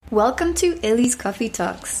Welcome to Ellie's Coffee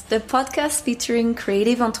Talks, the podcast featuring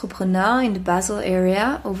creative entrepreneurs in the Basel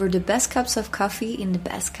area over the best cups of coffee in the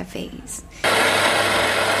best cafes.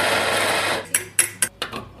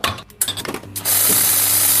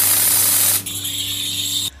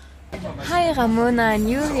 Hi Ramona and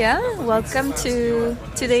Julia, welcome to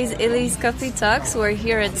today's Ellie's Coffee Talks. We're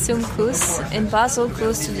here at Zumkus in Basel,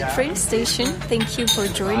 close to the train station. Thank you for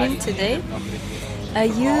joining today.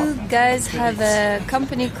 You guys have a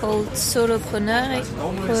company called Entrepreneurin.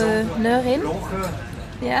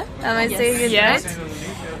 Yeah, am I saying it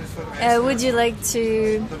right? Would you like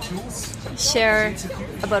to share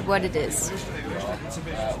about what it is?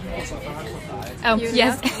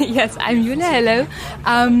 Yes, I'm Julia. Hello.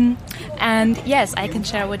 And yes, I can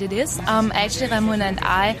share what it is. Actually, Ramona and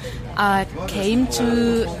I came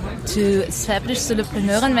to establish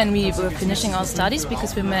Entrepreneurin when we were finishing our studies,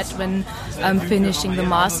 because we met when finishing the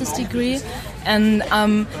master's degree. And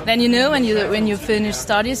then when you finish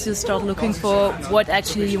studies, you start looking for what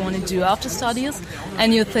actually you want to do after studies,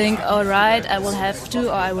 and you think, all right, I will have to,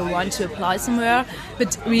 or I will want to apply somewhere.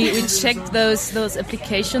 But we checked those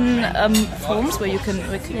application forms where you can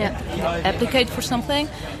applicate for something,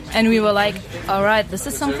 and we were like, all right, this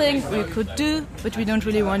is something we could do, but we don't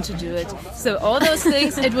really want to do it. So all those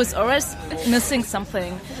things, it was always missing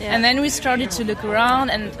something. Yeah. And then we started to look around,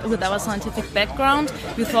 and with our scientific background,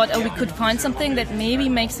 we thought, we could find something that maybe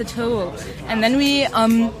makes it whole. And then we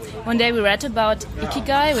one day we read about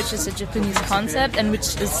Ikigai, which is a Japanese concept, and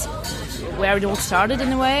which is where it all started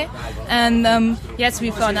in a way. And yes,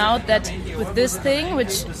 we found out that with this thing,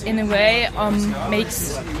 which in a way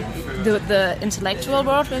makes the intellectual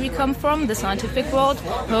world where we come from, the scientific world,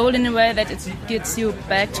 whole in a way that it gets you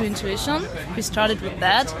back to intuition. We started with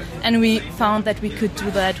that, and we found that we could do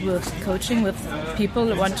that with coaching, with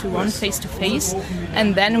people one-to-one, face-to-face.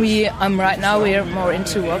 And then we right now we're more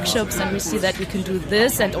into workshops, and we see that we can do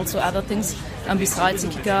this and also other things besides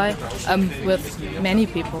Ikigai with many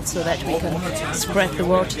people, so that we can spread the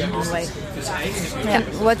word in a way. Yeah.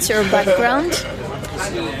 What's your background?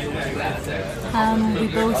 We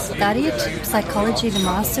both studied psychology, the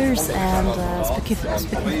masters, and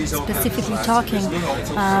specifically talking.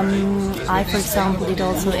 I, for example, did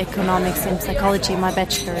also economics and psychology in my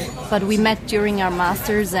bachelor. But we met during our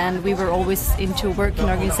masters, and we were always into work in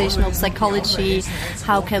organizational psychology.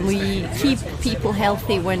 How can we keep people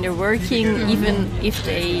healthy when they're working, even if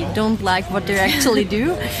they don't like what they actually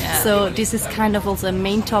do? So this is kind of also a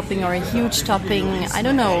main topic, or a huge topic, I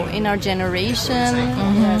don't know, in our generation,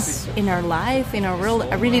 in our life, in our world.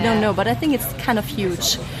 I really don't know, but I think it's kind of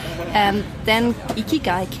huge. And then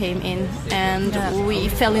Ikigai came in, and we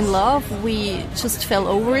fell in love. We just fell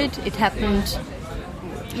over it. It happened.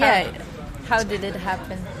 How did it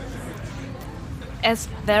happen? As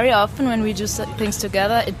very often when we do things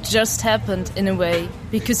together, it just happened in a way,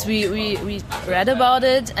 because we read about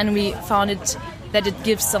it, and we found it that it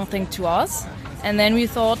gives something to us. And then we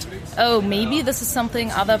thought, maybe this is something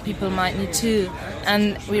other people might need too.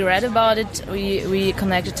 And we read about it, we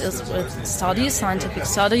connected it with studies, scientific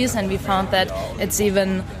studies, and we found that it's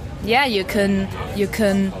even, you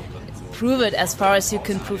can prove it as far as you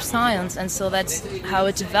can prove science. And so that's how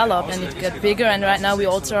it developed, and it got bigger. And right now we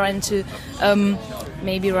also are into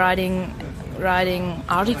maybe writing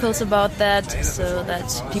articles about that, so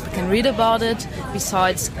that people can read about it,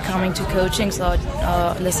 besides coming to coachings or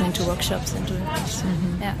listening to workshops and doing things.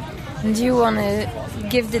 Mm-hmm. Yeah. And do you want to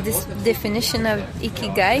give the definition of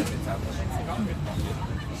Ikigai?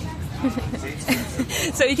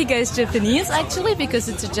 So Ikigai is Japanese, actually, because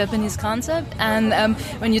it's a Japanese concept, and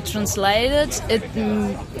when you translate it,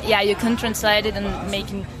 you can translate it in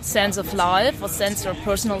making sense of life, or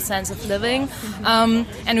personal sense of living. And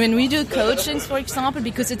when we do coachings, for example,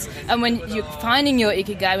 because it's when you're finding your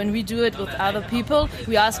Ikigai, when we do it with other people,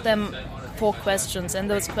 we ask them 4 questions, and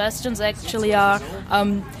those questions actually are,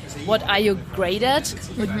 what are you great at?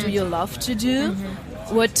 What do you love to do?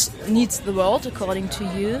 What needs the world according to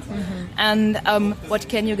you, and what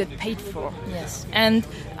can you get paid for? Yes. And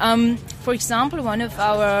for example, one of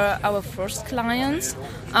our first clients,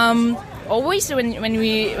 always when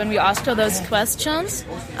we asked her those questions,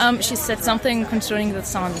 she said something concerning the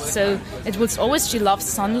sun. So it was always, she loves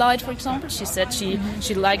sunlight, for example. She said she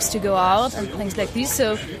likes to go out and things like this.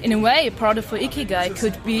 So in a way, part of her Ikigai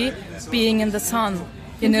could be being in the sun.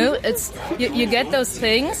 You know, it's you get those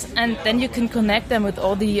things, and then you can connect them with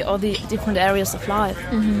all the different areas of life.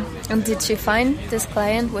 Mm-hmm. And did she find this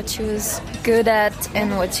client what she was good at,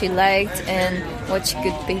 and what she liked, and what she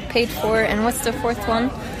could be paid for? And what's the 4th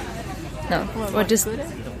one? No. What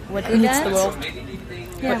needs the world?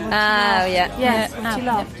 Yeah. What she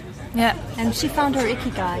loved. Yeah. And she found her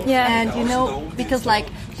ikigai. Yeah. And you know, because like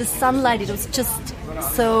the sunlight, it was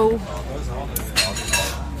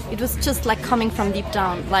just like coming from deep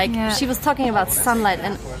down. Like she was talking about sunlight,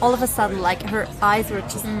 and all of a sudden, like her eyes were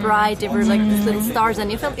just bright. They were like these little stars,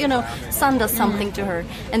 and you felt, you know, sun does something to her.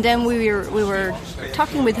 And then we were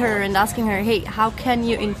talking with her and asking her, hey, how can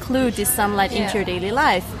you include this sunlight into your daily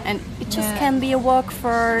life? And it just can be a walk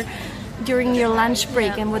during your lunch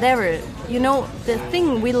break and whatever. You know, the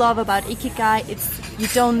thing we love about ikigai, it's you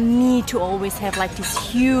don't need to always have like this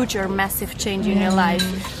huge or massive change in your life.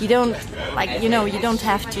 You don't you don't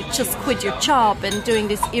have to just quit your job and doing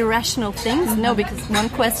these irrational things. No, because one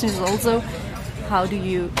question is also, how do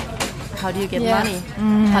you get money?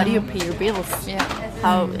 How do you pay your bills?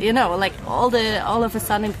 How, you know, like all of a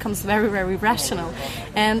sudden it becomes very, very rational.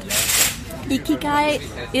 And ikigai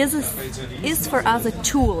is for us a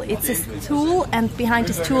tool. It's a tool, and behind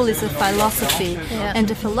this tool is a philosophy. And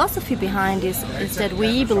the philosophy behind is that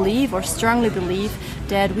we believe, or strongly believe,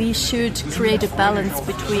 that we should create a balance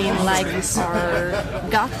between like our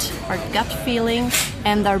gut feeling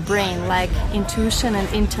and our brain, like intuition and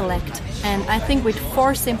intellect. And I think with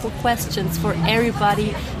 4 simple questions for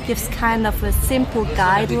everybody gives kind of a simple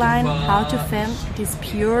guideline how to find this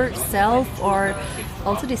pure self, or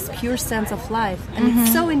also this pure sense of life. And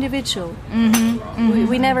it's so individual.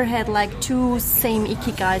 We never had like 2 same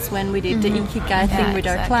ikigais when we did the ikigai thing with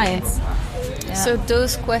our clients. So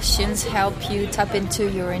those questions help you tap into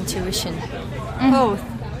your intuition. Both,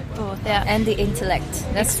 and the intellect.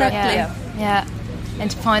 That's exactly. Yeah.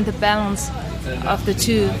 And find the balance of the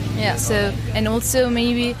two. So, and also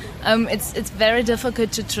maybe it's very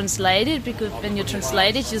difficult to translate it, because when you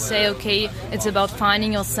translate it, you say, okay, it's about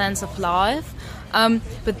finding your sense of life.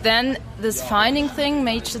 But then this finding thing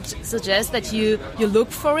may suggest that you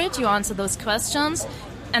look for it, you answer those questions,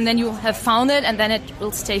 and then you have found it, and then it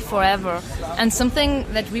will stay forever. And something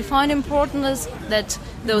that we find important is that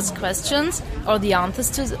those questions, or the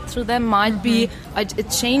answers to them, might be, it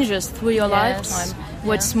changes through your lifetime,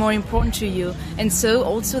 what's more important to you. And so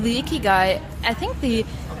also the ikigai, I think the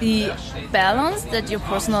balance, that your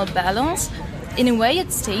personal balance, in a way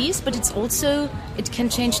it stays, but it's also, it can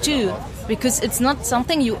change too, because it's not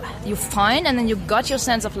something you find and then you got your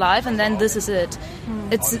sense of life and then this is it.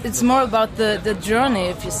 It's more about the journey,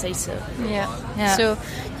 if you say so. Yeah. So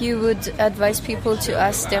you would advise people to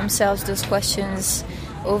ask themselves those questions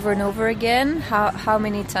over and over again? How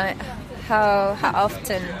many times? How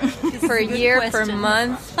often? Per year, per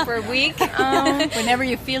month, per week? Whenever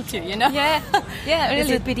you feel to, you know? Yeah, really.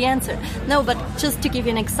 This would be the answer. No, but just to give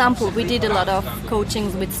you an example, we did a lot of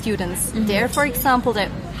coachings with students. There, for example,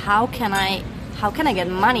 that how can I get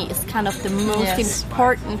money is kind of the most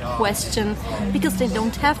important question, because they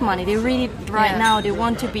don't have money. They really, right now, they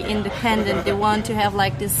want to be independent. They want to have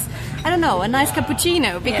like this, I don't know, a nice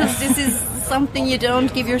cappuccino, because this is something you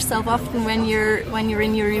don't give yourself often when you're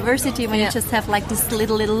in university, when you just have like this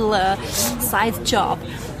little side job.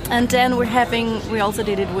 And then we also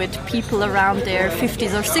did it with people around their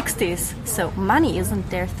 50s or 60s. So money isn't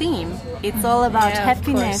their theme. It's all about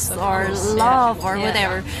happiness or love or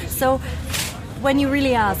whatever. So when you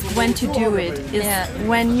really ask when to do it is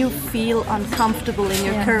when you feel uncomfortable in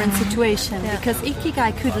your current situation, because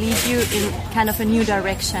ikigai could lead you in kind of a new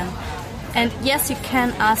direction. And yes, you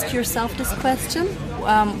can ask yourself this question.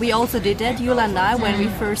 We also did that, Yula and I, when we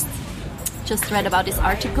first just read about this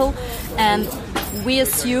article, and we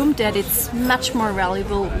assumed that it's much more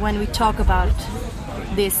valuable when we talk about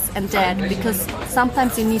this and that, because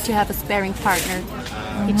sometimes you need to have a sparring partner.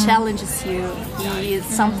 He challenges you, he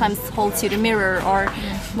sometimes holds you the mirror, or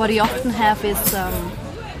what we often have is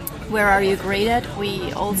where are you great at?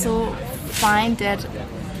 We also find that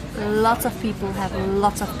lots of people have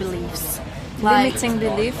lots of beliefs. Limiting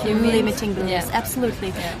belief, you mean? Limiting beliefs,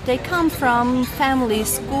 absolutely. They come from family,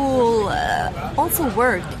 school, also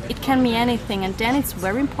work. It can be anything, and then it's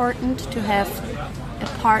very important to have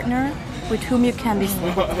a partner with whom you can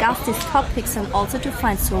discuss these topics and also to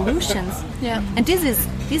find solutions. And this is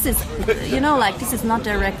this is not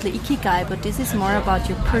directly ikigai, but this is more about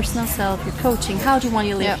your personal self, your coaching, how do you want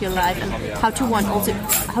to live your life, and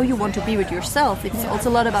how you want to be with yourself. It's also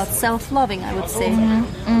a lot about self-loving, I would say.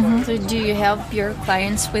 So do you help your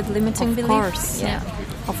clients with limiting belief? Of course.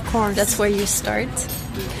 Of course. That's where you start?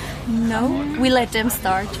 No, we let them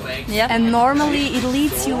start. And normally it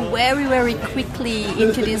leads you very, very quickly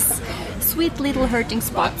into these sweet little hurting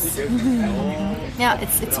spots.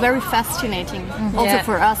 It's very fascinating. Also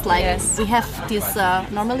for us, like we have this,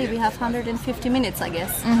 normally we have 150 minutes, I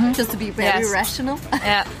guess, just to be very rational.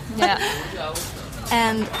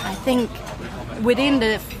 And I think within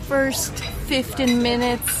the first 15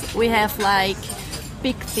 minutes we have like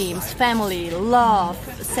big themes: family, love,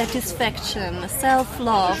 satisfaction,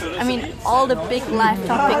 self-love. I mean, all the big life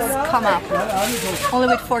topics come up. Only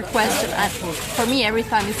with 4 questions. And for me, every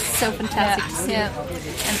time it's so fantastic to see.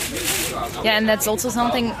 And that's also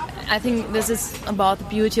something. I think this is about the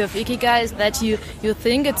beauty of Ikigai, is that you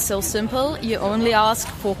think it's so simple. You only ask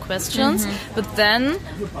 4 questions, but then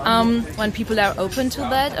when people are open to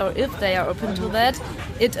that, or if they are open to that,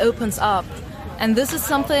 it opens up. And this is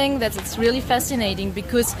something that's really fascinating,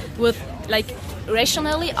 because with like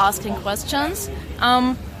rationally asking questions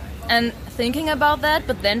and thinking about that,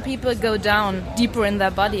 but then people go down deeper in their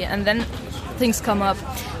body, and then things come up.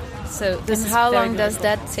 So this is how long does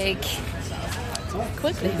that take?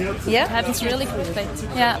 Quickly. Yeah, it happens really quickly.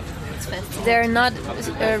 Yeah, they're not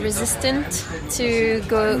resistant to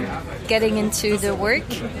getting into the work.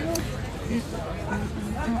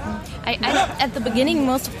 I at the beginning,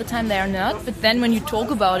 most of the time they are not, but then when you talk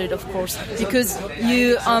about it, of course, because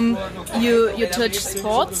you touch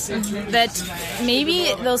spots that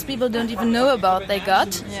maybe those people don't even know about they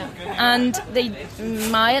got, and they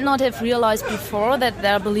might not have realized before that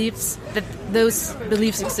those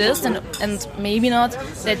beliefs exist, and maybe not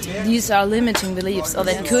that these are limiting beliefs, or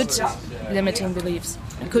that could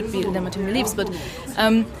be limiting beliefs, but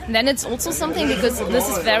then it's also something, because this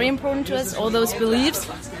is very important to us, all those beliefs,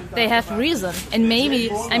 they have reason, and maybe,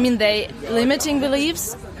 they limiting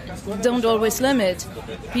beliefs don't always limit.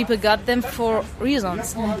 People got them for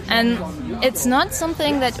reasons, and it's not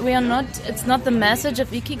something that it's not the message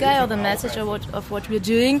of Ikigai or the message of what we're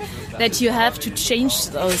doing that you have to change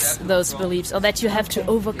those beliefs, or that you have to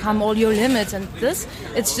overcome all your limits, and it's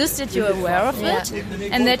just that you're aware of it,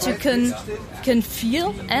 and that you can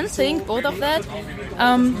feel and think both of that,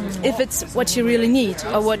 if it's what you really need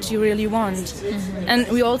or what you really want. And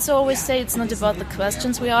we also always say it's not about the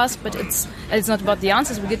questions we ask, but it's not about the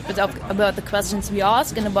answers we get, but about the questions we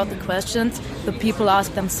ask, and about the questions the people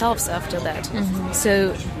ask themselves after that.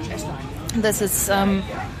 So this is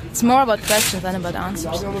it's more about questions than about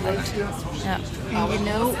answers. Yeah. And you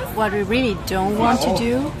know what we really don't want to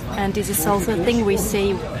do, and this is also a thing we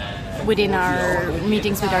say within our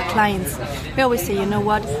meetings with our clients. We always say, you know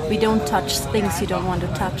what, we don't touch things you don't want to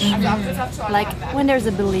touch. Like when there's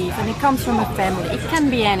a belief and it comes from a family, it can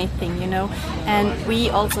be anything, and we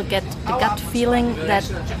also get the gut feeling that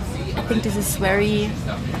I think this is very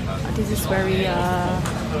a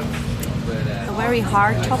very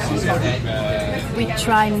hard topic. We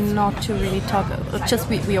try not to really talk, just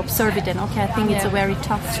we observe it, and okay, I think it's a very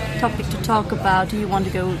tough topic to talk about. Do you want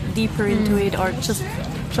to go deeper into it, or just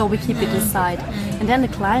shall we keep it aside? And then the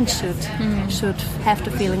client should have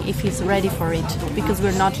the feeling if he's ready for it, because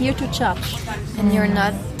we're not here to judge. And you're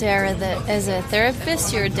not there as a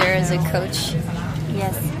therapist, you're there as a coach.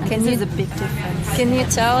 Yes, and this is a big difference. Can you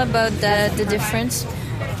tell about the difference?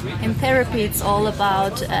 In therapy, it's all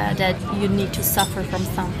about that you need to suffer from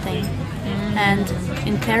something. And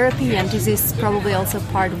in therapy, and this is probably also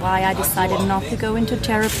part why I decided not to go into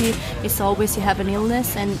therapy, is always you have an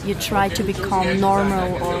illness and you try to become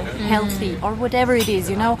normal or healthy or whatever it is,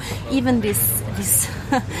 Even this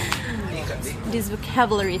this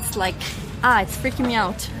vocabulary, it's like, it's freaking me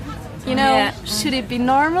out. Should it be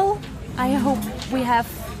normal? I hope we have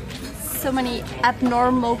so many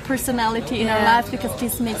abnormal personality in our life, because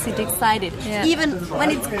this makes it excited, even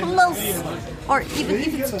when it's close, or even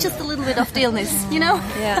if it's just a little bit of the illness,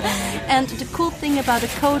 And the cool thing about the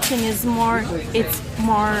coaching is it's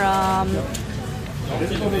more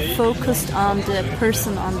focused on the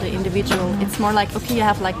person, on the individual. It's more like, okay, you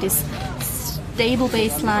have like this stable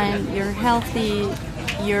baseline, you're healthy,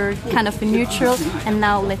 you're kind of neutral, and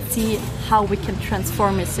now let's see how we can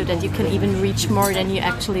transform it so that you can even reach more than you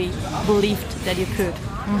actually believed that you could.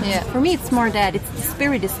 Yeah. For me, it's more that the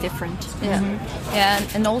spirit is different.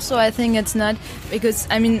 And also I think it's not, because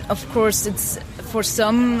of course it's for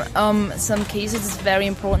some cases it's very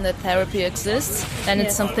important that therapy exists, and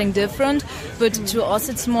it's something different. But to us,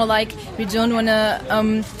 it's more like we don't want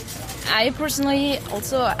to. I personally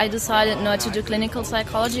I decided not to do clinical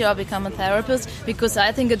psychology or become a therapist, because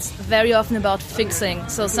I think it's very often about fixing.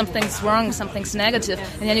 So something's wrong, something's negative,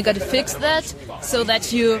 and then you got to fix that so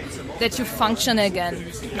that you function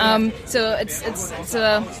again. So it's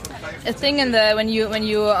a thing when you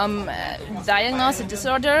diagnose a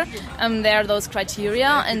disorder, there are those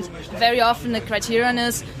criteria, and very often the criterion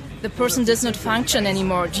is the person does not function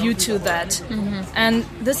anymore due to that. And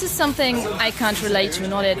this is something I can't relate to,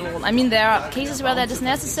 not at all. There are cases where that is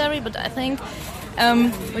necessary, but I think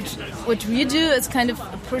what we do is kind of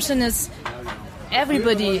a person is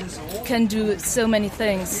everybody can do so many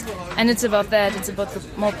things, and it's about that. It's about the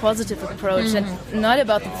more positive approach and not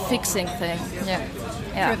about the fixing thing.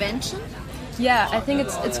 Yeah. Prevention? Yeah, I think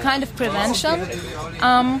it's kind of prevention.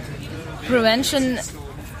 Prevention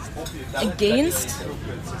against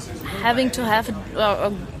having to have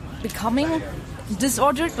or becoming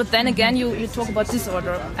disordered, but then again you talk about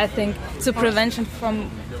disorder, I think. So prevention from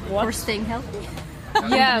what? Or staying healthy?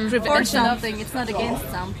 Yeah, For prevention of... something, it's not against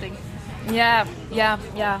something. Yeah.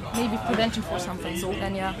 Maybe prevention for something.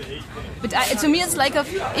 Then but to me, it's like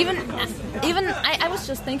even I was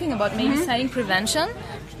just thinking about maybe saying prevention,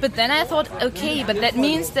 but then I thought, okay, but that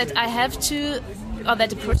means that I have to, or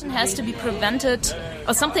that a person has to be prevented,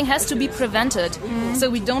 or something has to be prevented. So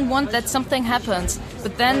we don't want that something happens,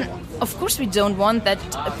 but then of course we don't want that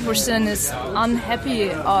a person is unhappy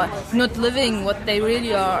or not living what they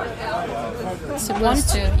really are Supposed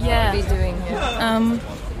to be doing.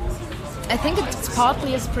 I think it's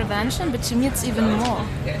partly as prevention, but to me it's even more.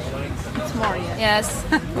 It's more, yeah. Yes.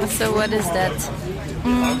 So what is that?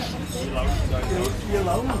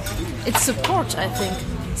 It's support, I think.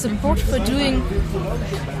 Support for doing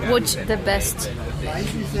what The best.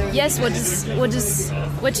 yes,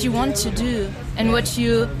 what you want to do, and what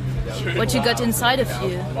you got inside of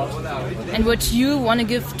you, and what you want to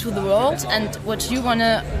give to the world, and what you want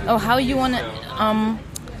to, or how you want to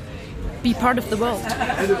be part of the world.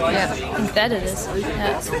 Yeah, I think that it is.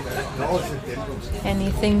 Yeah.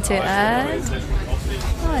 Anything to add?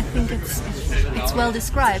 Oh, I think it's well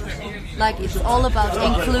described. Like, it's all about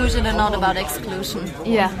inclusion and not about exclusion.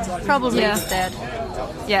 Yeah. Probably Yeah. it's that.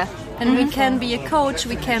 Yeah. And we can be a coach,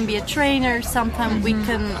 we can be a trainer. Sometimes we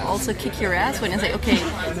can also kick your ass when you say, okay,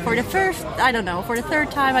 for the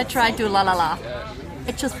third time I tried to la la la.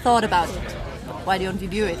 I just thought about it. Why don't you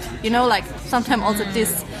do it? You know, like sometimes also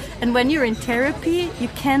this. And when you're in therapy, you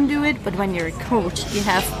can do it, but when you're a coach, you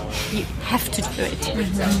have to do it.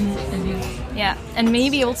 Yeah, and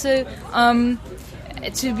maybe also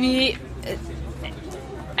to be.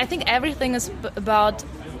 I think everything is about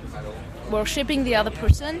worshipping the other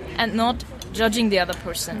person and not judging the other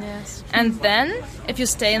person. Yes. And then, if you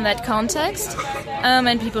stay in that context,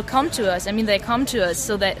 and people come to us, I mean, they come to us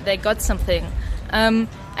so that they got something.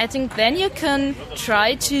 I think then you can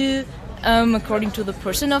try to, according to the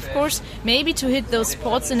person, of course, maybe to hit those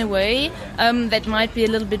spots in a way that might be a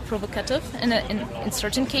little bit provocative in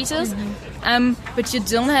certain cases. But you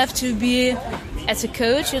don't have to be, as a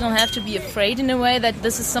coach, you don't have to be afraid in a way that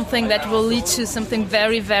this is something that will lead to something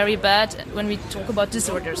very, very bad when we talk about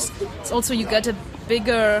disorders. It's also, you get a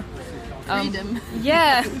bigger... Freedom.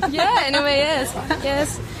 Yeah, in a way,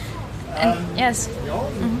 yes. And yes.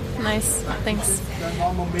 Nice, thanks.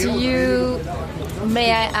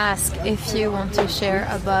 May I ask if you want to share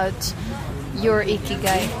about your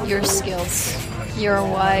ikigai, your skills, your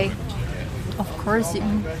why? Of course,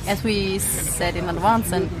 as we said in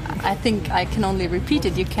advance, and I think I can only repeat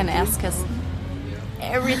it, you can ask us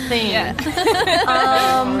everything. Yeah.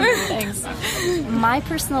 Thanks. My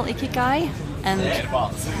personal ikigai, and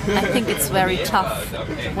I think it's very tough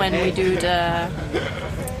when we do the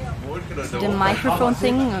microphone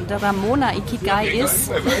thing, the Ramona ikigai is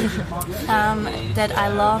that I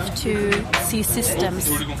love to see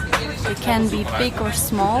systems. They can be big or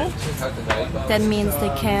small. That means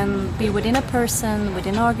they can be within a person,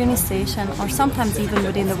 within an organization, or sometimes even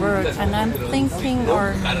within the world. And I'm thinking,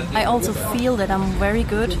 or I also feel that I'm very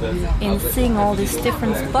good in seeing all these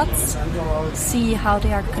different spots, see how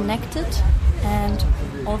they are connected, and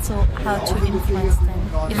also how to influence them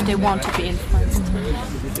if they want to be influenced.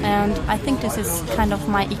 And I think this is kind of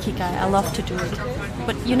my ikigai. I love to do it.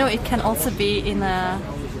 But you know, it can also be in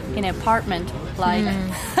an apartment, like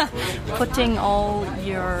putting all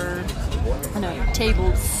your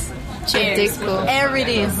tables, chairs, whatever it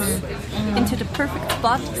is, into the perfect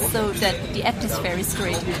spot so that the atmosphere is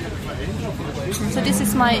great. So this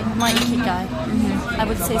is my ikigai. I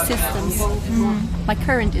would say systems. My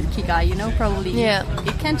current ikigai, probably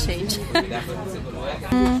it can change.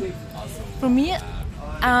 For me,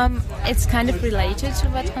 it's kind of related to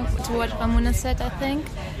what Ramona said, I think.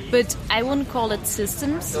 But I wouldn't call it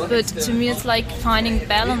systems, but to me it's like finding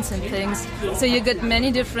balance in things. So you get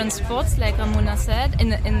many different spots, like Ramona said,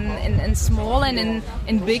 in small and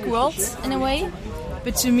in big worlds in a way.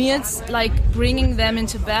 But to me it's like bringing them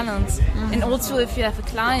into balance. And also if you have a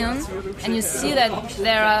client and you see that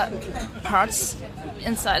there are parts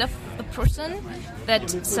inside of the person that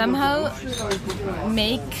somehow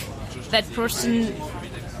make that person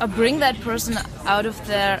or bring that person out of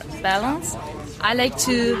their balance, I like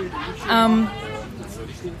to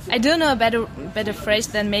I don't know a better phrase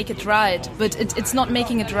than make it right, but it's not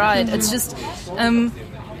making it right. It's just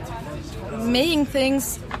making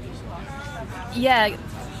things,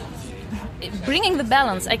 bringing the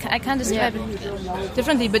balance. I can't describe it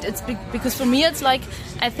differently, but it's because for me it's like,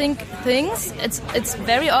 I think things, it's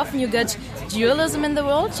very often you get dualism in the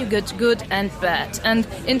world, you get good and bad, and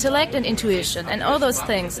intellect and intuition, and all those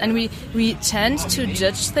things, and we tend to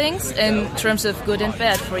judge things in terms of good and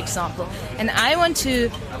bad, for example. And I want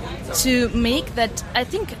to make that, I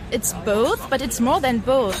think it's both, but it's more than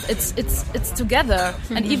both. It's together,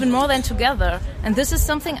 and even more than together. And this is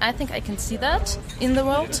something I think I can see that in the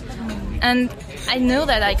world. And I know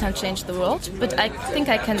that I can't change the world, but I think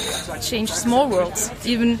I can change small worlds.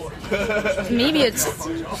 Even maybe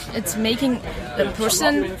it's making a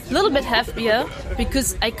person a little bit happier,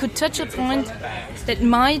 because I could touch a point that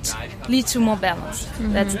might lead to more balance.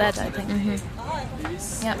 That's that, I think.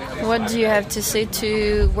 Yeah. What do you have to say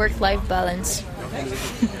to work-life balance?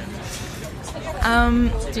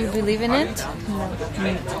 Do you believe in it?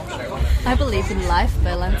 No. I believe in life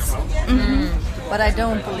balance, but I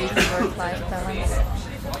don't believe in work-life balance.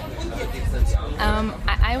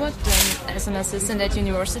 I worked as an assistant at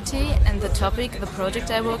university, and the project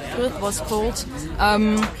I worked with was called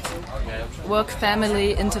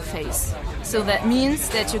work-family interface. So that means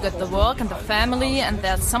that you got the work and the family, and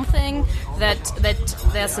there's something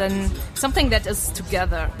something that is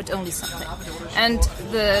together, but only something. And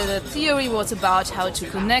the theory was about how to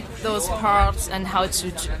connect those parts and how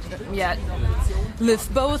to live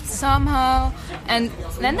both somehow. And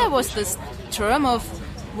then there was this term of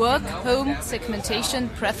work-home segmentation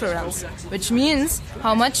preference, which means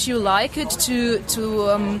how much you like it to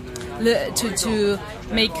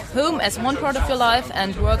make home as one part of your life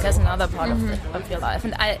and work as another part of your life.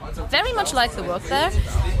 And I very much like the work there,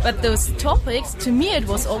 but those topics, to me it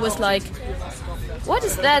was always like, what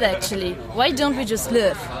is that actually? Why don't we just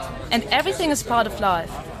live? And everything is part of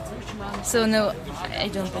life. So no, I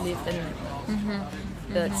don't believe in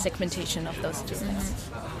the segmentation of those two things.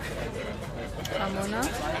 Ramona?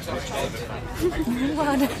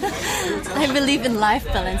 I believe in life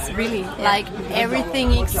balance, really. Like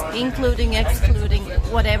everything, including, excluding,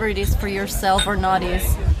 whatever it is for yourself or not is.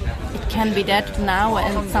 It can be that now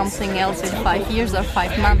and something else in 5 years or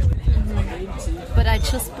 5 months. But I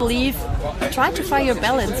just believe, try to find your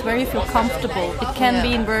balance where you feel comfortable. It can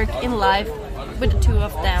be in work, in life, with the two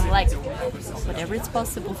of them. Like whatever is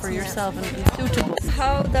possible for yourself and suitable.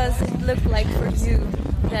 How does it look like for you,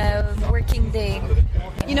 the working day?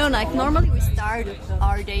 You know, like normally we start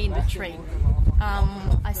our day in the train.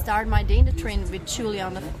 I start my day in the train with Julia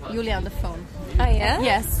on the phone. Oh yeah?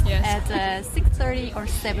 Yes. At 6:30 or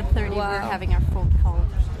 7:30 we're having our phone call.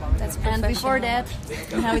 That's professional. And before that,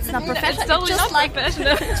 no, it's not professional. It's totally just not like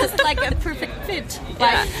professional. just like a perfect fit.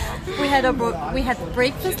 Like we had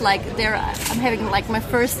breakfast. Like there, I'm having like my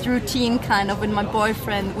first routine kind of with my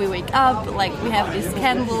boyfriend. We wake up, like we have this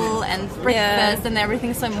candle and breakfast and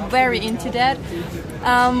everything. So I'm very into that.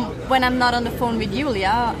 When I'm not on the phone with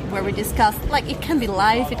Julia, where we discuss, like it can be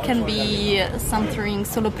life, it can be something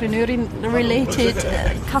Entrepreneurin related,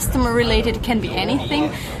 customer related, it can be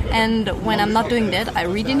anything. And when I'm not doing that, I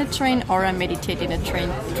read in a train or I meditate in a train.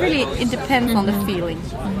 It depends on the feeling.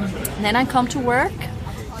 Then I come to work,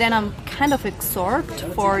 then I'm kind of absorbed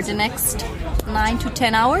for the next 9 to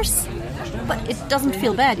 10 hours. But it doesn't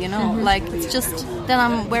feel bad, you know. Like it's just then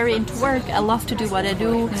I'm very into work. I love to do what I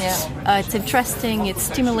do. It's interesting, it's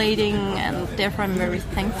stimulating, and therefore I'm very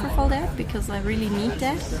thankful for that because I really need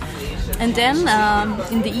that. And then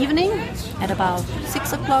in the evening, at about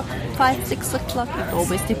 6 o'clock, 6 o'clock, it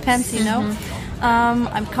always depends, you know.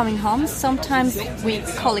 I'm coming home. Sometimes we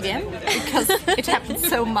call again because it happens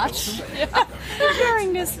so much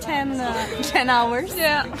during this 10 hours.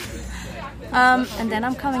 Yeah. And then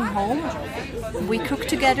I'm coming home. We cook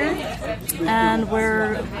together, and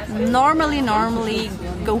we're normally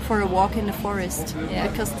go for a walk in the forest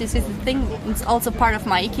because this is the thing. It's also part of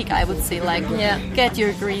my ikigai, I would say. Like, get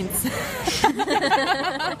your greens.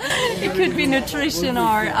 It could be nutrition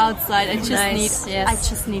or outside. I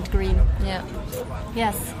just need green. Yeah.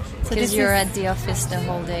 Yes. So because you're at the office the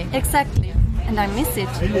whole day. Exactly, and I miss it.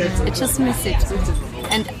 I just miss it,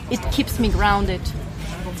 and it keeps me grounded.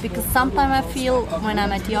 Because sometimes I feel when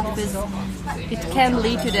I'm at the office, it can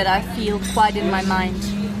lead to that I feel quiet in my mind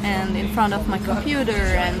and in front of my computer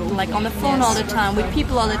and like on the phone all the time with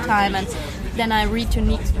people all the time, and then I need to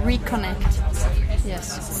reconnect.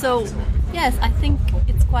 Yes. So yes, I think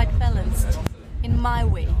it's quite balanced in my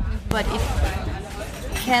way, but it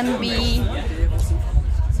can be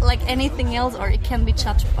like anything else, or it can be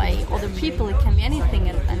judged by other people. It can be anything,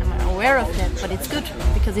 and I'm aware of that. But it's good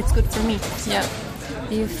because it's good for me. Yeah.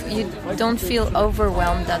 You don't feel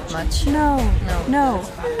overwhelmed that much. No.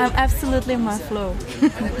 I'm absolutely in my flow.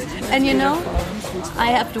 And I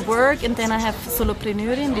have to work, and then I have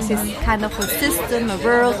Solopreneurin. This is kind of a system, a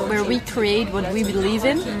world where we create what we believe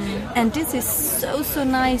in. And this is so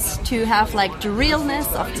nice to have like the realness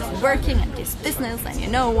of this working and this business, and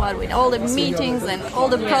with all the meetings and all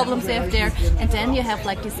the problems you have there. And then you have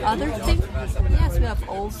like this other thing. Yes, we have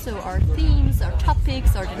also our themes, our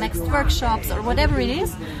topics, or the next workshops, or whatever it is.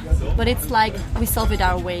 But it's like we solve it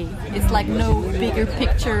our way. It's like no bigger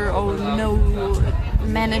picture or no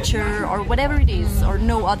manager or whatever it is, or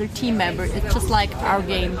no other team member. It's just like our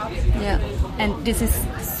game. Yeah. And this is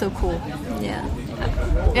so cool. Yeah.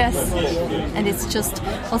 Yes. And it's just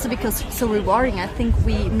also because it's so rewarding. I think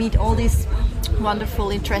we meet all these wonderful,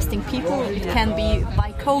 interesting people. It can be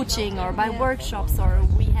by coaching or by workshops, or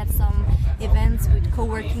we had some events with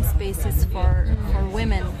co-working spaces for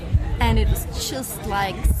women. And it was just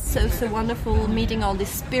like so wonderful meeting all these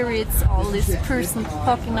spirits, all these persons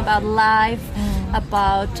talking about life,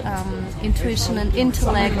 about intuition and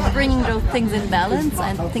intellect, bringing those things in balance.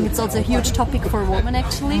 And I think it's also a huge topic for women,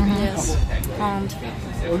 actually. Yes. And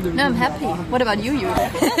no, I'm happy. What about you,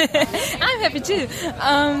 Julia? I'm happy too.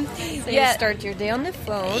 You start your day on the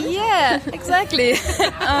phone. Yeah, exactly.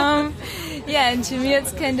 And to me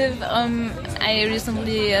it's kind of, I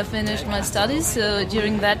recently finished my studies, so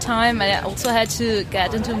during that time I also had to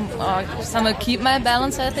get into, somehow keep my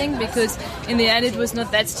balance, I think, because in the end it was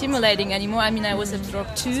not that stimulating anymore. I mean, I was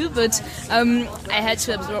absorbed too, but I had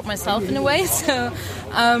to absorb myself in a way, so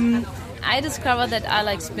I discovered that I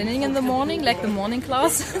like spinning in the morning, like the morning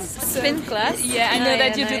classes. Spin class? Yeah, I know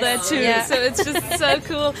that you do that too. Yeah. So it's just so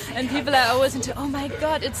cool. And people are always into, oh my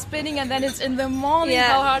god, it's spinning and then it's in the morning.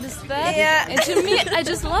 Yeah. How hard is that? Yeah. And to me, I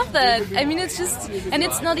just love that. I mean, it's just, and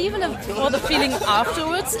it's not even for the feeling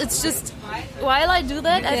afterwards. It's just, while I do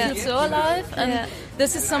that, I feel so alive. And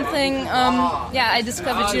this is something, I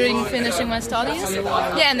discovered during finishing my studies.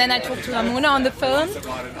 Yeah, and then I talked to Ramona on the phone,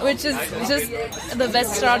 which is just the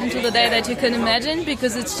best start into the day that you can imagine,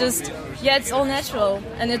 because it's just, it's all natural,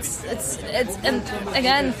 and it's and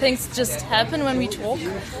again, things just happen when we talk,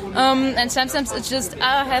 and sometimes it's just,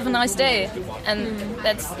 have a nice day, and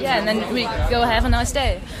that's, and then we go have a nice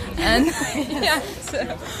day, and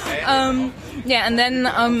and then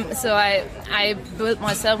so I built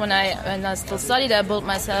myself when I still studied. I built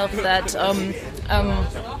myself that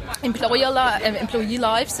employee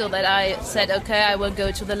life, so that I said, okay, I will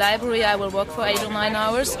go to the library, I will work for 8 or 9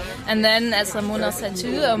 hours, and then, as Ramona said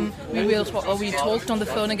too, we talked on the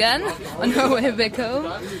phone again on our way back home.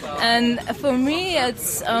 And for me,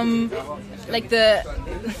 it's like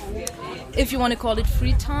if you want to call it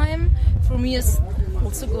free time, for me is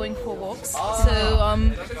also going for walks. So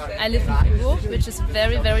I live in Fribourg, which is a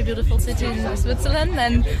very, very beautiful city in Switzerland,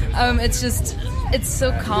 and it's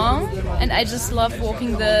so calm, and I just love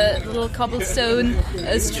walking the little cobblestone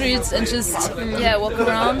streets and just walk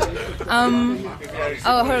around.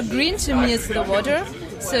 Her green to me is the water,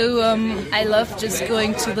 so I love just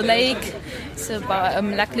going to the lake, so by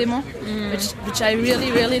Lac Léman, which I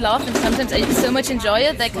really, really love, and sometimes I so much enjoy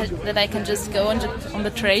it that I can just go on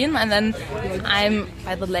the train, and then I'm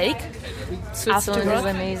by the lake. Switzerland is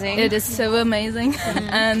amazing. It is so amazing.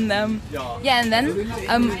 And and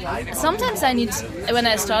then sometimes I need, when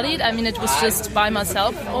I studied, I mean, it was just by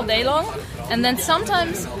myself all day long, and then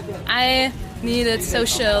sometimes I needed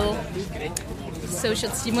social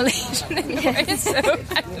stimulation in a way. So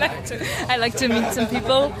I like to meet some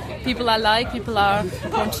people I like, people are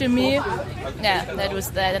important to me. Yeah, that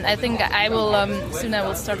was that. And I think I will soon I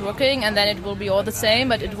will start working, and then it will be all the same,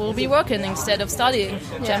 but it will be working instead of studying,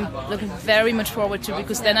 which I'm looking very much forward to,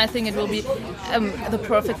 because then I think it will be the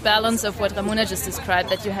perfect balance of what Ramona just described,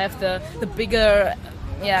 that you have the bigger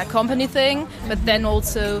company thing, but then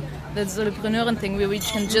also the Solopreneurin thing, where we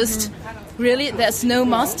can just really, there's no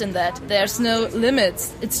must in that. There's no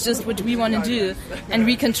limits. It's just what we want to do, and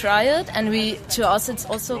we can try it. And to us, it's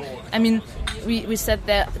also, I mean, we said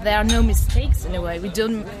there are no mistakes in a way. We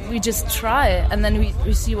just try, and then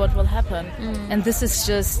we see what will happen. And this is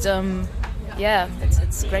just,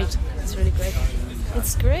 it's great. It's really great.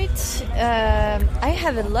 It's great. I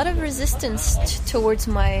have a lot of resistance towards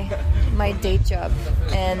my day job,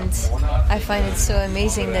 and I find it so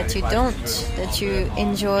amazing that you don't, that you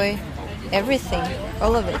enjoy everything,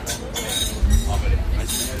 all of it.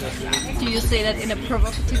 Do you say that in a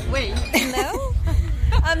provocative way? No.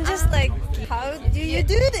 I'm just like, how do you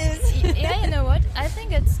do this? Yeah, you know what? I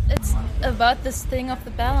think it's about this thing of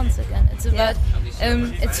the balance again. It's about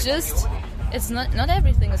it's not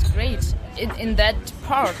everything is great in that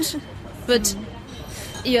part, but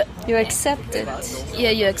you accept it.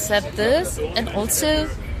 Yeah, you accept this, and also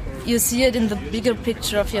you see it in the bigger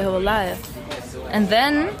picture of your whole life, and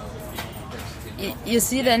then you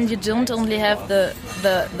see, then you don't only have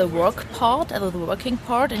the work part or the working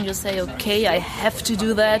part, and you say, okay, I have to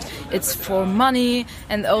do that. It's for money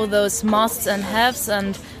and all those musts and haves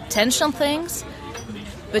and tension things.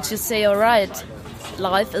 But you say, all right,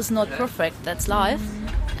 life is not perfect. That's life,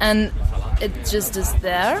 and it just is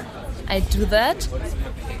there. I do that,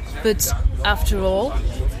 but after all,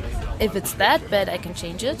 if it's that bad, I can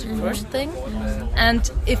change it, first thing. And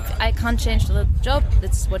if I can't change the job,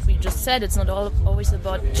 that's what we just said, it's not always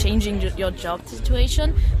about changing your job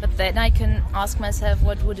situation, but then I can ask myself,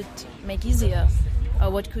 what would it make easier? Or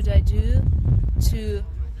what could I do to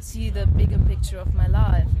see the bigger picture of my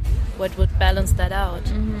life? What would balance that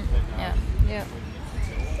out? Yeah.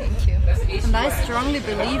 Thank you. And I strongly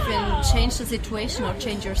believe in change the situation or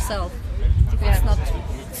change yourself. If it's not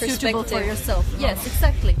suitable for yourself. Yes,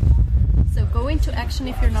 exactly. So go into action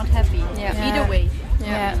if you're not happy. Either way.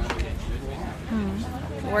 Yeah.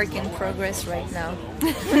 Work in progress right now.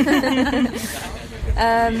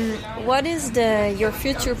 What is your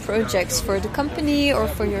future projects for the company or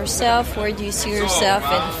for yourself? Where do you see yourself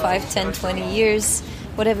in 5, 10, 20 years?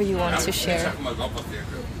 Whatever you want to share.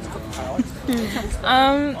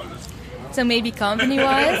 So maybe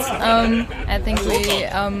company-wise, I think we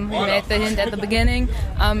made the hint at the beginning.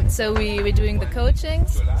 So we're doing the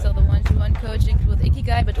coachings, so the one-to-one coaching with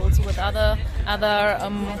Ikigai, but also with other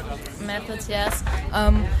methods, yes.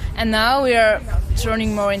 And now we are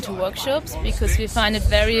turning more into workshops because we find it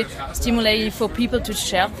very stimulating for people to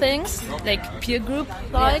share things, like peer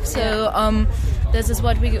group-like. So this is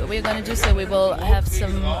what we're going to do. So we will have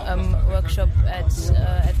some workshop at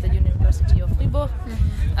the University of Fribourg.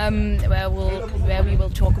 Where we will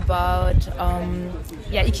talk about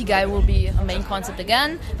Ikigai will be a main concept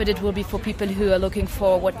again, but it will be for people who are looking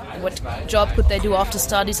for what job could they do after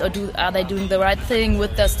studies, or are they doing the right thing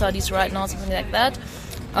with their studies right now, something like that.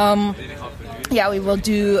 We will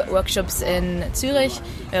do workshops in Zurich.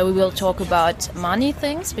 We will talk about money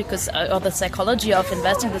things because or the psychology of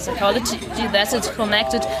investing, the psychology that is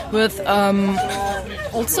connected with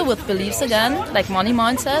also with beliefs again, like money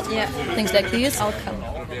mindset, things like these. Outcome.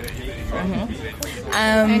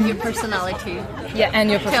 And your personality. Yeah, and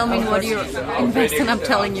your personality. Tell me what you invest in. I'm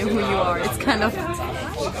telling you who you are. It's kind of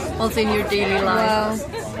also in your daily life. Wow.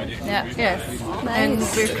 Yeah. Yes. Nice. And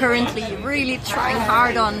we're currently really trying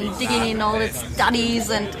hard on digging in all its studies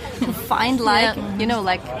and to find like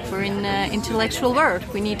we're in intellectual world.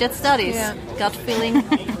 We need that studies. Gut feeling.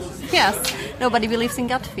 Yes. Nobody believes in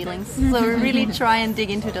gut feelings. So we really try and dig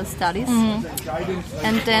into those studies.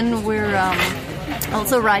 And then we're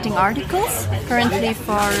also writing articles currently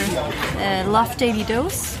for Love Daily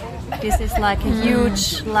Dose. This is like a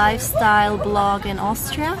huge lifestyle blog in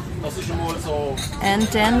Austria. And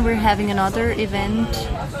then we're having another event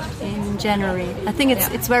in January. I think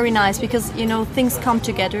it's very nice because things come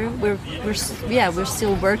together. We're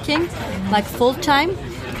still working like full time.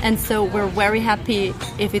 And so we're very happy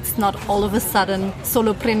if it's not all of a sudden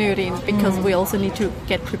solopreneurin, because we also need to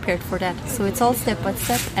get prepared for that. So it's all step by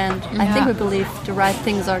step, and I think we believe the right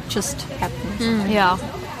things are just happening. Yeah.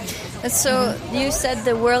 So you said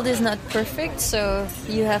the world is not perfect, so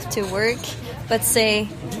you have to work. But say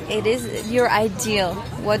it is your ideal.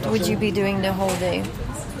 What would you be doing the whole day?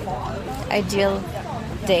 Ideal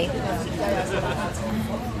day.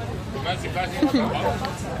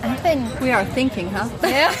 I think we are thinking, huh?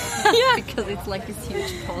 Yeah. Because it's like this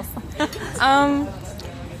huge pause.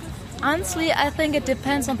 Honestly, I think it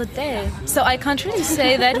depends on the day. So I can't really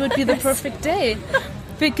say that would be the perfect day.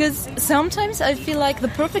 Because sometimes I feel like the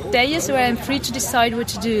perfect day is where I'm free to decide what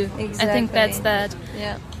to do. Exactly. I think that's that.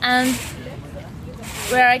 Yeah. And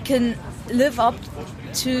where I can live up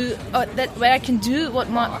to, where I can do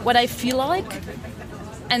what I feel like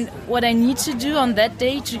and what I need to do on that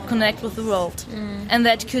day to connect with the world. And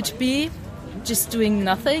that could be just doing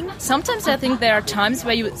nothing. Sometimes I think there are times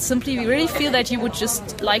where you simply really feel that you would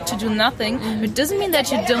just like to do nothing. It doesn't mean that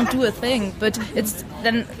you don't do a thing, but it's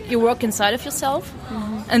then you work inside of yourself.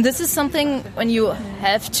 And this is something when you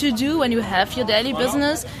have to do, when you have your daily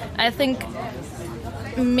business. I think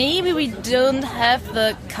maybe we don't have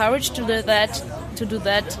the courage to do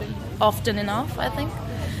that often enough, I think.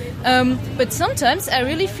 But sometimes I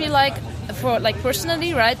really feel like for like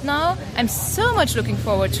personally right now, I'm so much looking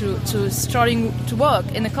forward to starting to work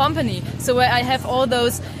in a company. So where I have all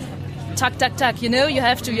those tuck, you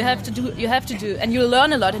have to do, and you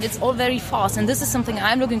learn a lot, and it's all very fast. And this is something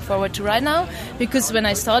I'm looking forward to right now, because when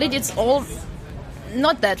I started, it's all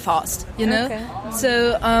not that fast, Okay.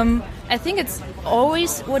 So I think it's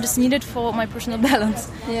always what is needed for my personal balance.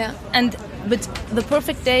 Yeah. But the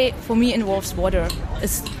perfect day for me involves water.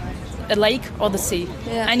 It's a lake or the sea.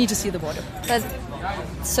 Yeah. I need to see the water. But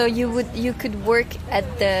so you could work at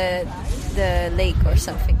the lake or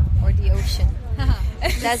something, or the ocean.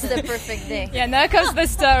 That's the perfect day. Yeah, now comes the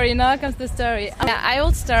story. Yeah, I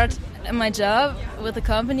will start my job with the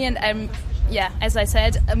company, and as I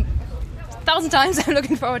said, 1,000 times I'm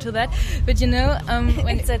looking forward to that. But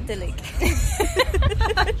when it's at the lake.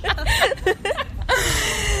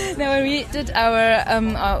 Now, when we did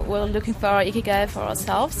we're looking for our ikigai for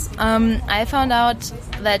ourselves, I found out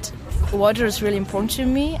that water is really important to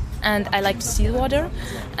me, and I like to see the water.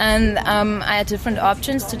 And I had different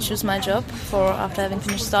options to choose my job after having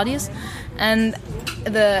finished studies. And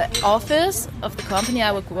the office of the company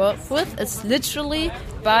I would work with is literally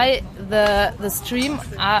by the stream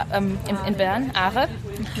in Bern, Aare.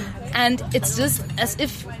 And it's just as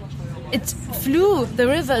if it flew the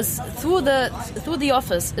rivers through the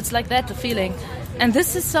office. It's like that, the feeling. And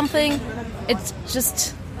this is something, it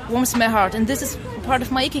just warms my heart. And this is part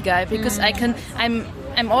of my ikigai, because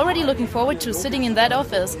I'm already looking forward to sitting in that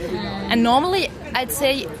office. And normally I'd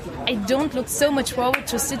say I don't look so much forward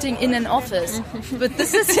to sitting in an office. But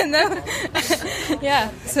this is,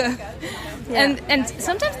 yeah. So and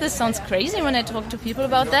sometimes this sounds crazy when I talk to people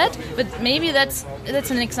about that, but maybe that's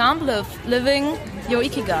an example of living your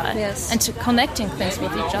ikigai. Yes. And to connecting things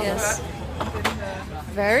with each other. Yes.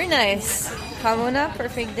 Very nice. Ramona,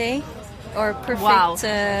 perfect day? Or perfect... Wow.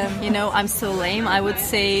 I'm so lame. I would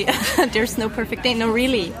say there's no perfect day. No,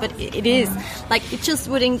 really. But it is. Like, it just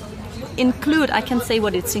would include, I can say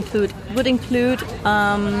what it's include. It would include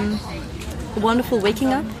wonderful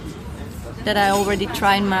waking up that I already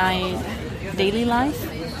try in my daily life.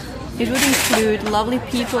 It would include lovely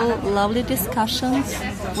people, lovely discussions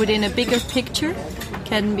within a bigger picture.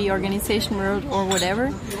 Can be organization world or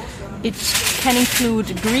whatever. It can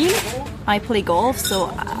include green. I play golf,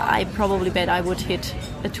 so I probably bet I would hit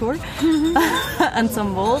a tour and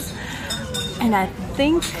some balls. And I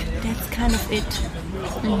think that's kind of it.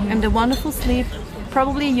 And the wonderful sleep,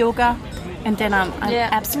 probably yoga, and then I'm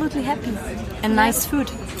absolutely happy. And nice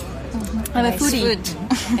food. I'm a foodie.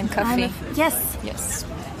 Food and coffee. Yes.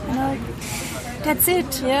 That's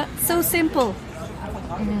it. Yeah. So simple.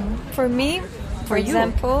 For me, for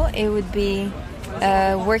example, it would be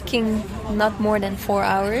working not more than 4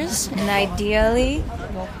 hours, and ideally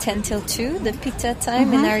 10 till 2, the pitta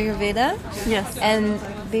time in Ayurveda. Yes. And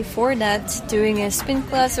before that, doing a spin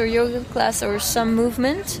class or yoga class or some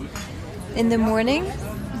movement in the morning,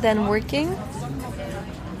 then working,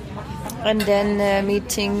 and then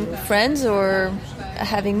meeting friends or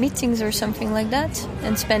having meetings or something like that,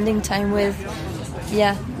 and spending time with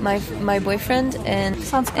my boyfriend and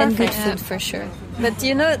good food for sure. But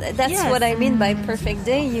that's what I mean by perfect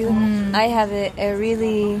day. I have a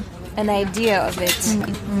really an idea of it.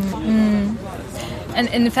 And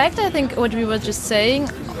in fact, I think what we were just saying,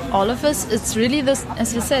 all of us, it's really this,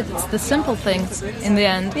 as you said, it's the simple things in the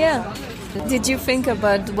end. Yeah. Did you think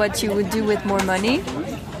about what you would do with more money?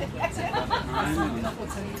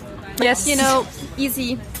 Yes.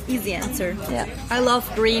 Easy answer. Yeah. I love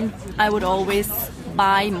green. I would always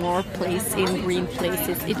buy more place in green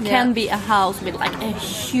places. It can be a house with like a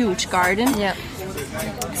huge garden. Yeah.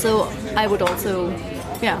 So I would also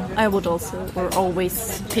or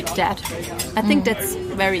always pick that. I think that's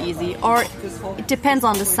very easy. Or it depends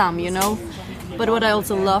on the sum, But what I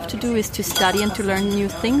also love to do is to study and to learn new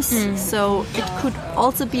things. So it could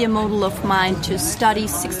also be a model of mine to study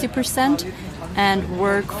 60% and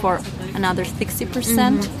work for another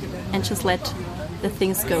 60% and just let the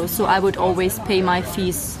things go. So I would always pay my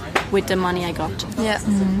fees with the money I got. Yeah.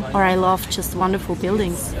 Or I love just wonderful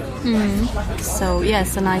buildings. So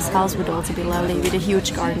yes, a nice house would also be lovely with a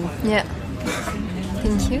huge garden. Yeah.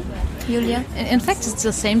 Thank you. Julia? In fact, it's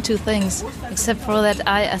the same two things, except for that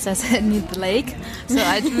I, as I said, need the lake. So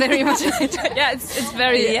I very much, it's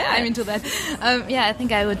very, I'm into that. I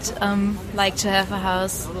think I would like to have a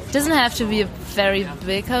house. It doesn't have to be a very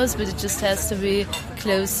big house, but it just has to be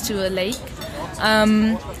close to a lake.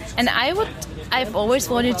 And I've always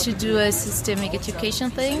wanted to do a systemic education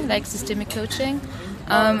thing, like systemic coaching.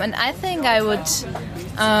 And I think I would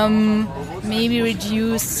maybe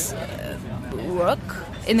reduce work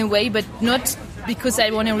in a way, but not because I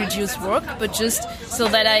want to reduce work, but just so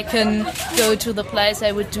that I can go to the place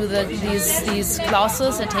I would do these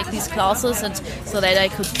classes and take these classes, and so that I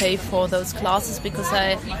could pay for those classes, because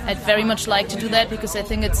I'd very much like to do that, because I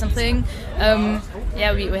think it's something.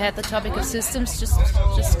 We had the topic of systems just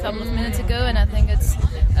a couple of minutes ago, and I think it's.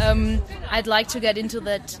 I'd like to get into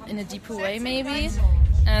that in a deeper way, maybe.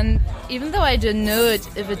 And even though I don't know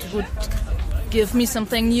if it would give me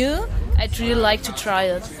something new, I'd really like to try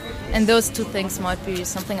it. And those two things might be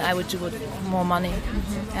something I would do with more money.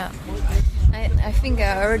 Mm-hmm. Yeah. I think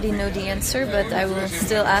I already know the answer, but I will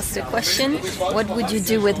still ask the question. What would you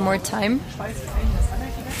do with more time?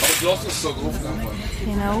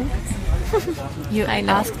 You know, you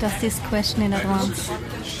asked us this question in advance.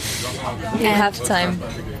 You have time.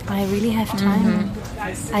 I really have time.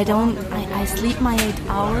 Mm-hmm. I sleep my 8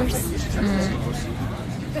 hours.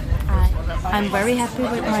 I'm very happy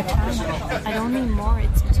with my time. I don't need more.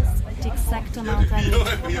 It's just the exact amount I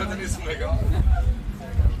need.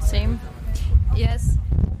 Same. Yes.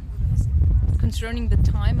 Concerning the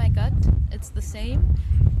time I got, it's the same.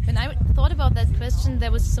 When I thought about that question,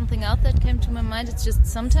 there was something else that came to my mind. It's just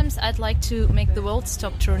sometimes I'd like to make the world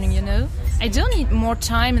stop turning, you know? I don't need more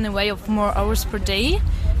time in the way of more hours per day,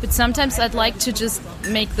 but sometimes I'd like to just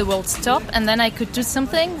make the world stop, and then I could do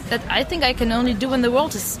something that I think I can only do when the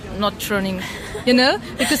world is not turning, you know?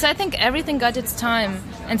 Because I think everything got its time,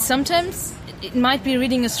 and sometimes it might be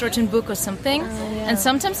reading a certain book or something, and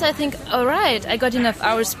sometimes I think, all right, I got enough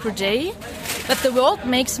hours per day, but the world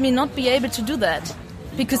makes me not be able to do that.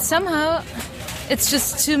 Because somehow it's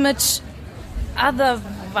just too much other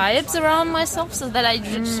vibes around myself, so that I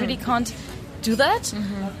just really can't do that.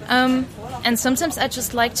 Mm-hmm. And sometimes I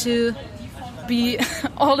just like to be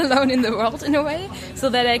all alone in the world in a way, so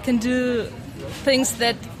that I can do things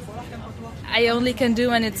that I only can do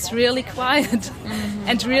when it's really quiet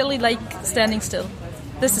and really like standing still.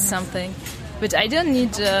 This is something. But I don't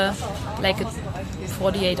need like a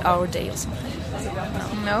 48-hour day or something.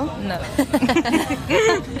 No? No.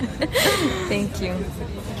 Thank you.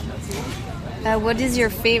 What is your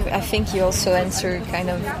favorite? I think you also answered kind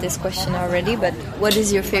of this question already, but what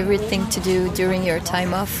is your favorite thing to do during your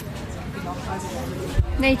time off?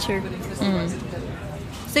 Nature.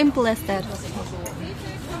 Simple as that.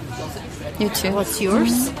 You too. What's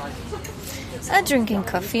yours? Drinking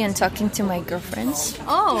coffee and talking to my girlfriends.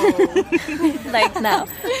 Oh, like now.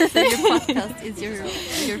 So your podcast is your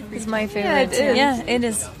It's my favorite. Yeah, it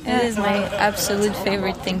is. It is my absolute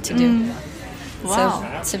favorite thing to do.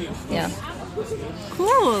 Wow. So, yeah.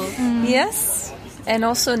 Cool. Yes, and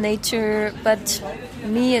also nature. But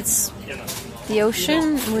me, it's the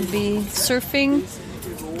ocean. Would be surfing,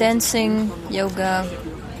 dancing, yoga,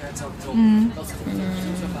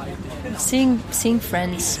 seeing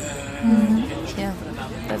friends. Yeah,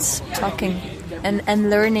 that's talking and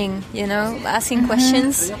learning, you know, asking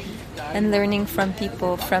questions and learning from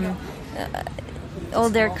people, from all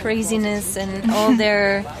their craziness and all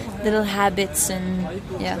their little habits, and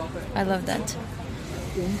yeah, I love that.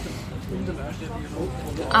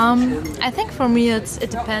 I think for me it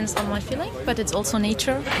depends on my feeling, but it's also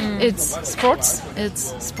nature. It's sports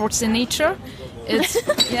in nature. It's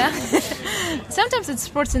sometimes it's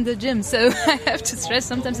sports in the gym, so I have to stress.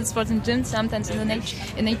 Sometimes it's sports in the gym, sometimes in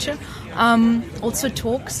nature. Also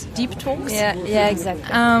talks, deep talks. Yeah,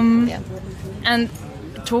 exactly. And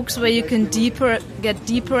talks where you can get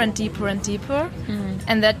deeper and deeper and deeper,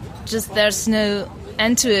 and that just there's no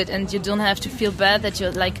end to it, and you don't have to feel bad that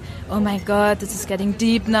you're like, oh my god, this is getting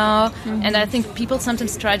deep now. And I think people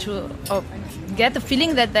sometimes try to get the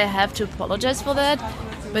feeling that they have to apologize for that.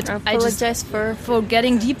 But I just for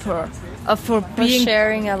getting deeper, for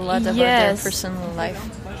sharing a lot about their personal life.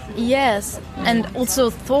 Yes, and also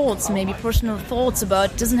thoughts, maybe personal thoughts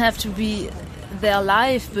about, doesn't have to be their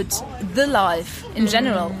life, but the life in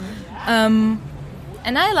general.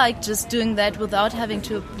 And I like just doing that without having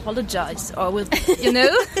to apologize, or with, you know,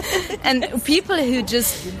 and people who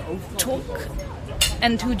just talk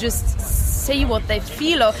and who just say what they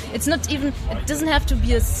feel, or it doesn't have to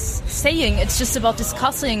be a saying, it's just about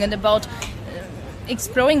discussing and about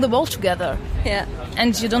exploring the world together. Yeah.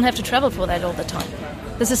 And you don't have to travel for that all the time.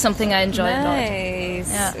 This is something I enjoy a lot.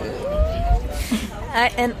 Nice. Yeah.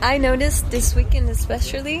 I noticed this weekend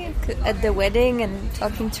especially at the wedding and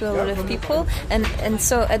talking to a lot of people, and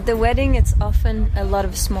so at the wedding it's often a lot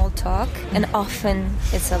of small talk, and often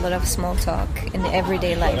it's a lot of small talk in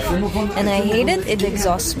everyday life, and I hate it. It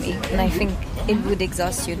exhausts me, and I think it would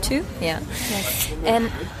exhaust you too. Yeah. Yes. And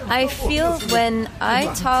I feel when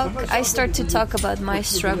I start to talk about my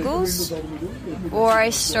struggles, or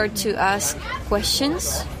I start to ask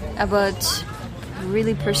questions about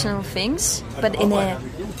really personal things, but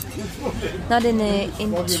not in a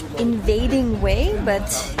invading way, but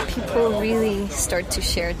people really start to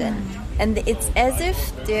share them. And it's as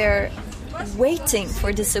if they're waiting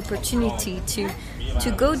for this opportunity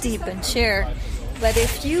to go deep and share. But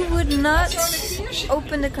if you would not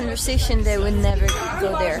open the conversation, they would never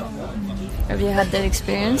go there. Have you had that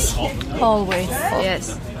experience? Always.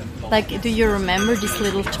 Yes. Like, do you remember these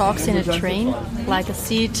little talks in a train? Like a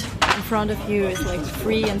seat in front of you is like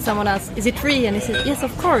free, and someone asks, "Is it free?" And he says, "Yes,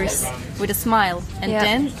 of course," with a smile. And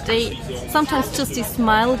then they sometimes just this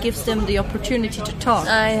smile gives them the opportunity to talk.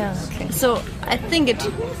 Yeah. Okay. So I think it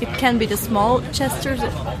can be the small gestures,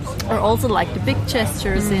 or also like the big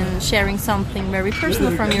gestures in sharing something very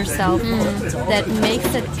personal from yourself that makes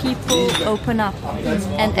that people open up.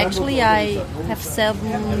 And actually, I have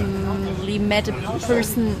seldomly met a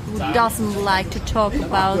person who doesn't like to talk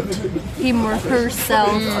about him or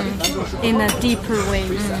herself in a deeper way.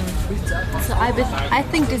 So I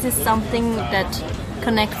think this is something that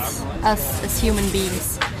connects us as human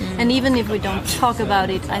beings. And even if we don't talk about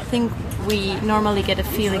it, I think we normally get a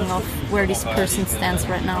feeling of where this person stands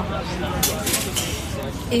right now.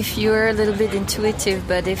 If you're a little bit intuitive,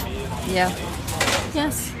 but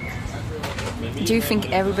Yes. Do you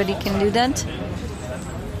think everybody can do that?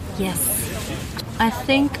 Yes. I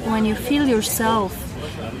think when you feel yourself,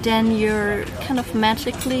 then you're kind of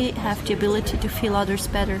magically have the ability to feel others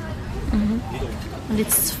better. And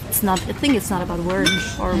it's not. I think it's not about work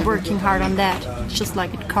or working hard on that. It's just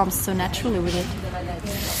like it comes so naturally with it.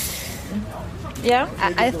 Yeah,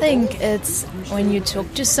 I think it's when you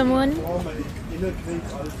talk to someone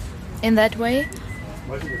in that way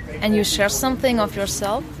and you share something of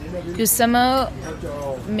yourself, you somehow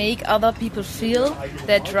make other people feel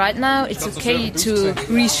that right now it's okay to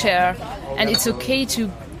reshare and it's okay to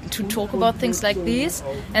talk about things like this.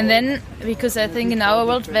 And then, because I think in our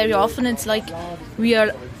world very often it's like we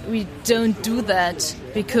don't do that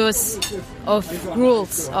because of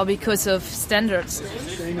rules or because of standards.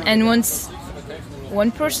 And once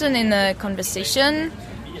one person in a conversation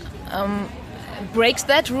breaks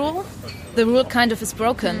that rule, the rule kind of is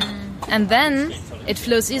broken. And then it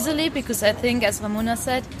flows easily because I think, as Ramona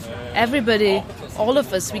said, everybody, all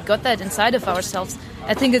of us, we got that inside of ourselves.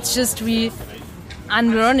 I think it's just we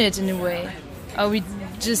unlearn it in a way, or we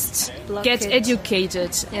just get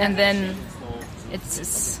educated, and then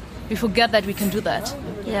it's we forget that we can do that.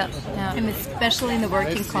 Yeah. And especially in the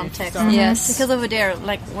working context. Yes. Because over there,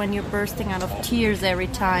 like when you're bursting out of tears every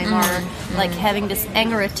time, or like having this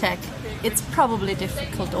anger attack, it's probably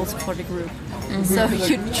difficult also for the group. So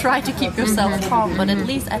you try to keep yourself calm, but at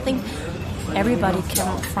least I think everybody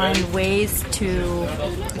can find ways to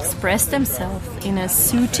express themselves in a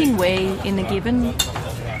suiting way in a given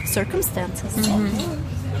circumstances.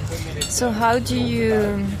 So how do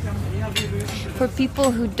you, for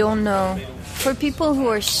people who don't know, for people who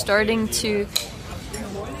are starting to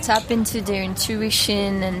tap into their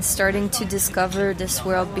intuition and starting to discover this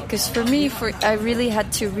world, because for me, I really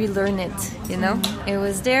had to relearn it, you know? It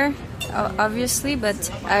was there, obviously,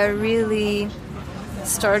 but I really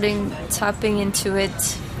starting tapping into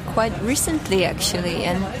it quite recently, actually,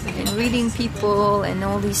 and reading people and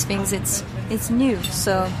all these things, it's new.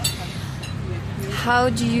 So how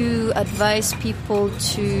do you advise people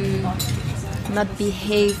to not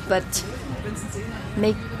behave but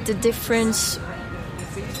make the difference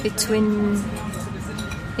between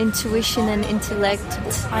intuition and intellect?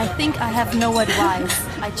 I think I have no advice.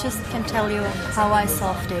 I just can tell you how I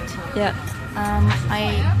solved it. Yeah.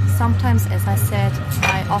 I sometimes, as I said,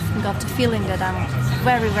 I often got the feeling that I'm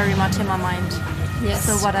very, very much in my mind. Yes.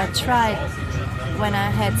 So what I tried when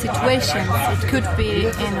I had situations, it could be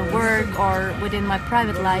in work or within my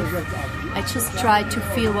private life, I just try to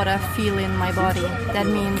feel what I feel in my body. That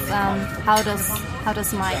means how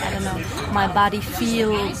does my body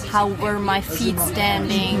feel? How were my feet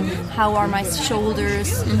standing? How are my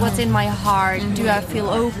shoulders? What's in my heart? Do I feel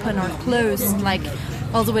open or closed? Like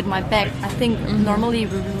also with my back, I think normally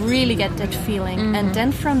we really get that feeling. And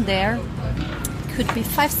then from there, could be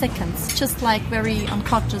 5 seconds, just like very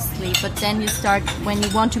unconsciously, but then you start, when you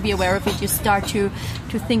want to be aware of it, you start to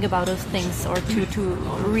think about those things or to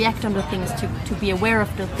react on the things, to be aware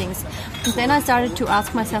of the things. And then I started to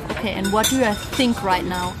ask myself, okay, and what do I think right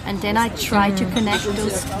now? And then I try to connect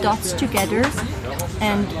those dots together,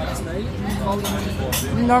 and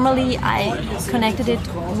normally I connected it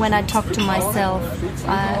when I talk to myself.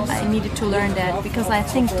 I needed to learn that because I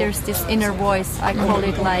think there's this inner voice, I call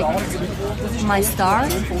it like my star,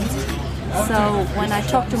 So when I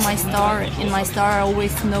talk to my star, in my star I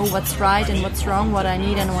always know what's right and what's wrong, what I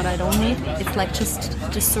need and what I don't need. It's like just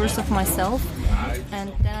the source of myself.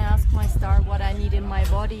 And then I ask my star what I need in my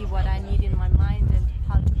body, what I need in my mind, and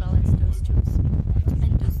how to balance those two.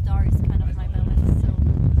 And the star is kind of my balance. So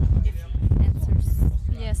if it answers.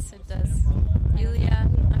 Yes, it does. Julia,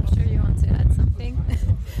 I'm sure you want to add something.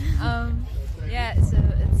 Yeah, so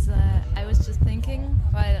it's. I was just thinking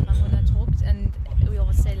while Ramona talked, and we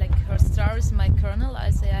always say like her star is my kernel.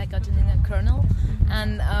 I say I got an inner kernel,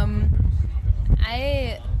 and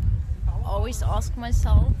I always ask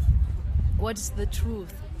myself, what is the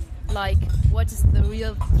truth? Like, what is the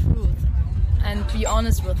real truth? And be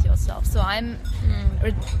honest with yourself. So I'm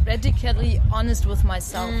radically honest with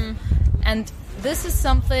myself, and this is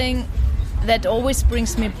something that always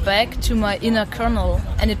brings me back to my inner kernel,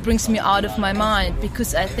 and it brings me out of my mind,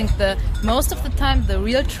 because I think most of the time the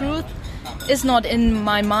real truth is not in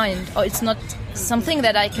my mind, or it's not something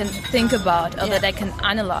that I can think about or that I can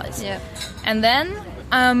analyze. Yeah. And then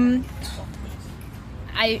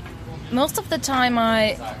most of the time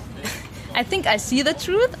I think I see the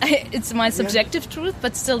truth. It's my subjective truth,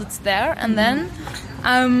 but still it's there. And then,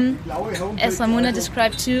 as Ramona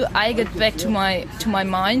described too, I get back to my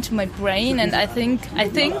mind, to my brain, and I think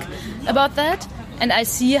about that, and I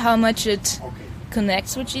see how much it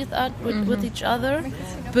connects with each other.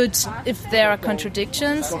 But if there are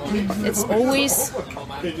contradictions, it's always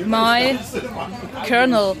my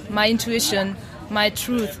kernel, my intuition, my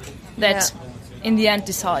truth that in the end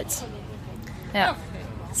decides. Yeah.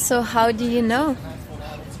 So how do you know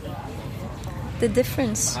the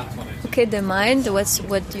difference? Okay, the mind,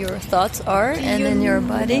 what your thoughts are, and then your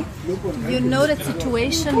body. You know that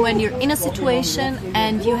situation when you're in a situation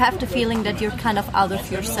and you have the feeling that you're kind of out of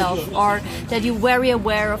yourself, or that you're very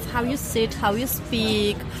aware of how you sit, how you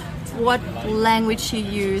speak, what language you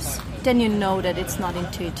use. Then you know that it's not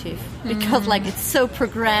intuitive, because like it's so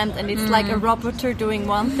programmed, and it's like a robot doing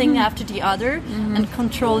one thing after the other and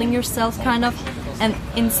controlling yourself kind of. And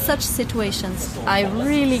in such situations, I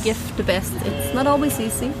really give the best. It's not always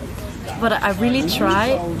easy, but I really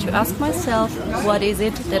try to ask myself, what is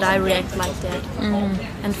it that I react like that?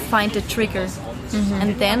 And find the trigger.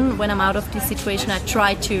 And then when I'm out of this situation, I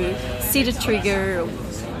try to see the trigger,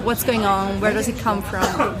 what's going on, where does it come from,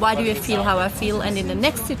 why do I feel how I feel, and in the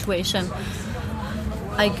next situation,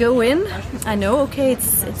 I go in, I know, okay,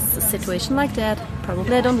 it's a situation like that,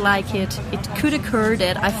 probably I don't like it. It could occur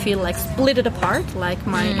that I feel like split it apart, like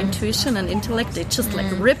my intuition and intellect, they just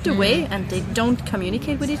like ripped away and they don't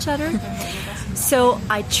communicate with each other. So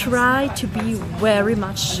I try to be very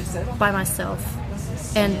much by myself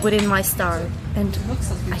and within my star, and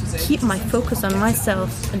I keep my focus on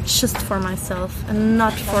myself and just for myself and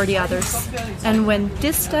not for the others. And when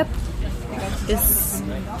this step is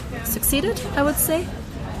succeeded, I would say,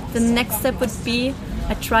 the next step would be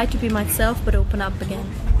I try to be myself but open up again.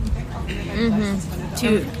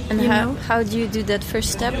 How do you do that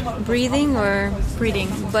first step? Breathing or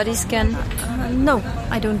body scan? No,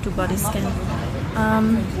 I don't do body scan.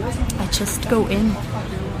 I just go in.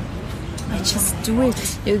 I just do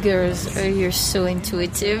it. You girls, you're so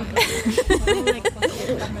intuitive.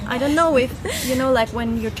 I don't know if, like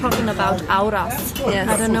when you're talking about auras,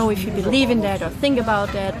 I don't know if you believe in that or think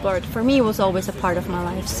about that, but for me it was always a part of my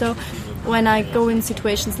life. So when I go in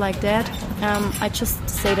situations like that, I just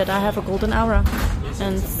say that I have a golden aura.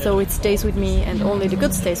 And so it stays with me, and only the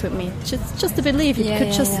good stays with me. Just a belief. It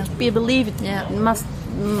could just be a belief. It must...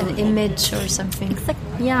 an image or something.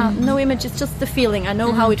 Exactly. Yeah, no image. It's just the feeling. I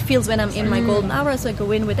know how it feels when I'm in my golden hour, so I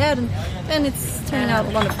go in with that, and it's turning out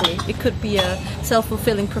wonderfully. It could be a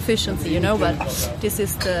self-fulfilling proficiency, but this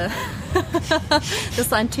is the the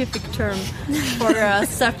scientific term for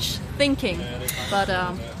such thinking. But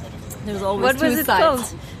there's always two sides. Called?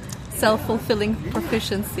 Self-fulfilling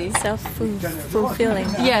proficiency. Self-fulfilling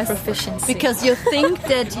proficiency. Because you think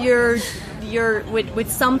that you're with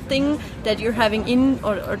something that you're having in,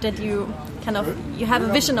 or that you you have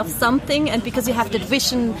a vision of something, and because you have that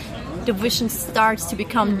vision, the vision starts to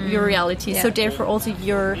become your reality. So therefore also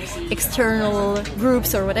your external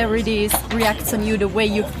groups or whatever it is reacts on you the way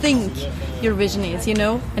you think your vision is,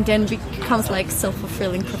 and then becomes like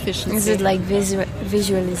self-fulfilling proficiency. Is it like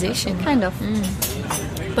visualization? Kind of.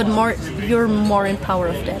 But you're more in power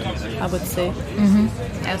of that, I would say.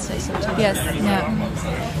 I would say so too. Yes. Yeah.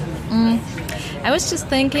 I was just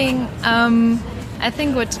thinking, I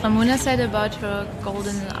think what Ramona said about her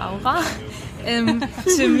golden aura,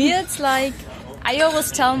 to me it's like, I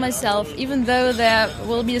always tell myself, even though there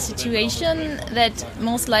will be a situation that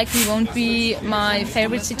most likely won't be my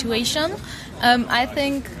favorite situation, I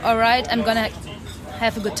think, alright, I'm gonna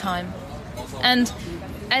have a good time. And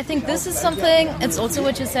I think this is something, it's also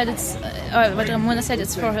what you said, it's what Ramona said,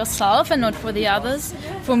 it's for herself and not for the others.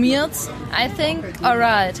 For me, I think, all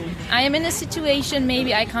right, I am in a situation,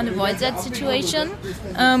 maybe I can't avoid that situation,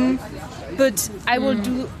 but I will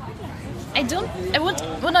do, I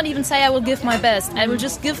would not even say I will give my best. I will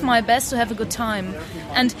just give my best to have a good time.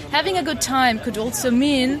 And having a good time could also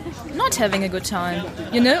mean not having a good time.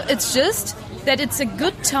 It's just that it's a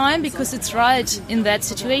good time because it's right in that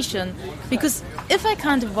situation. Because if I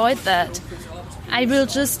can't avoid that, I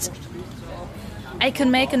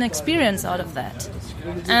can make an experience out of that.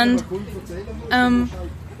 And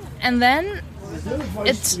then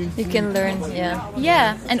you can learn,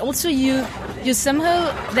 yeah, and also you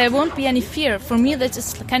somehow, there won't be any fear. For me, that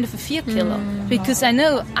is kind of a fear killer, because I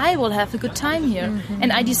know I will have a good time here,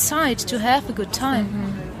 and I decide to have a good time,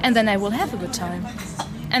 and then I will have a good time,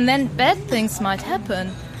 and then bad things might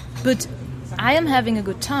happen, but I am having a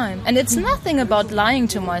good time, and it's nothing about lying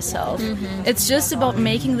to myself. It's just about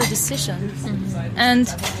making the decision, and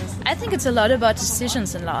I think it's a lot about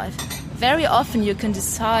decisions in life. Very often you can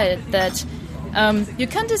decide that. You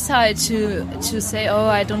can decide to say, oh,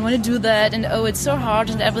 I don't want to do that, and oh, it's so hard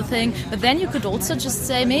and everything. But then you could also just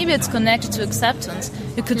say, maybe it's connected to acceptance.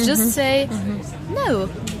 You could just say, no,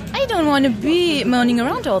 I don't want to be moaning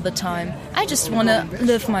around all the time. I just want to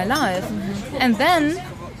live my life. And then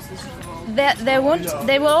there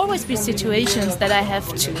will always be situations that I have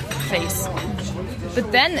to face.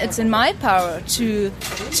 But then it's in my power to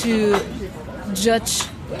judge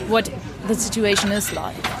what the situation is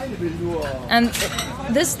like. And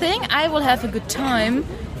this thing, I will have a good time,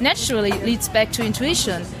 naturally leads back to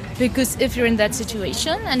intuition. Because if you're in that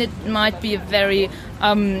situation, and it might be a very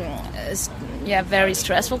very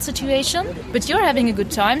stressful situation, but you're having a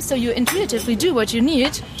good time, so you intuitively do what you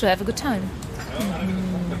need to have a good time.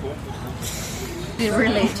 We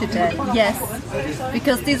relate to that, yes.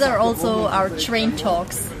 Because these are also our train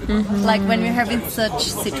talks. Like when we're having such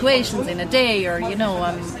situations in a day, or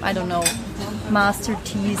I don't know, master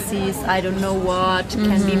thesis, I don't know what,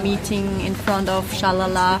 can be meeting in front of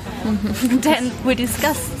shalala. Then we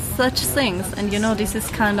discuss such things, and this is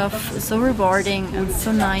kind of so rewarding and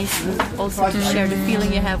so nice, and also to share the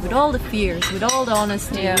feeling you have with all the fears, with all the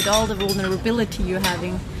honesty, with all the vulnerability you're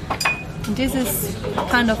having. And this is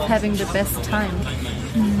kind of having the best time.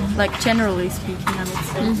 Like generally speaking, I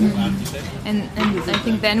would say. And I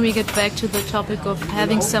think then we get back to the topic of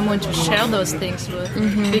having someone to share those things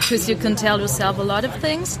with, because you can tell yourself a lot of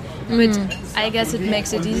things, but I guess it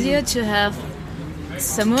makes it easier to have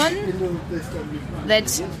someone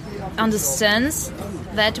that understands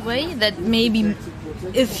that way, that maybe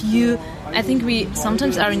I think we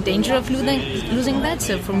sometimes are in danger of losing that.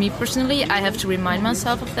 So for me personally, I have to remind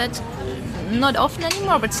myself of that, not often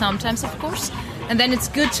anymore, but sometimes, of course. And then it's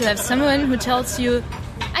good to have someone who tells you,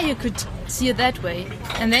 you could see it that way.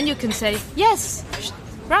 And then you can say, yes,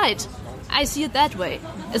 right, I see it that way.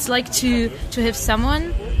 It's like to have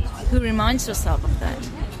someone who reminds yourself of that.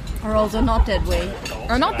 Or also not that way.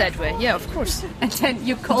 Or not that way, yeah, of course. And then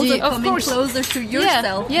you also coming closer to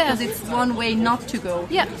yourself, because it's one way not to go.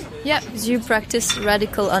 Yeah. Do you practice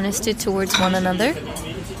radical honesty towards one another?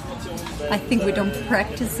 I think we don't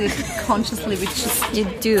practice it consciously, we just... You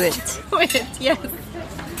do it. Yes.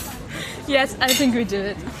 Yes, I think we do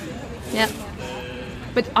it. Yeah.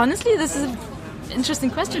 But honestly, this is an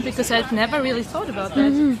interesting question, because I've never really thought about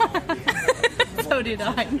that. So did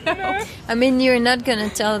I. No. I mean, you're not going to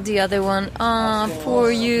tell the other one,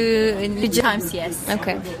 poor you. Sometimes, yes.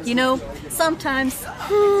 Okay. Sometimes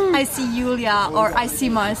I see Julia or I see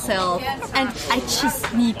myself, and I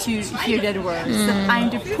just need to hear that word. So I'm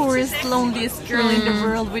the poorest, loneliest girl in the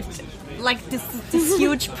world with this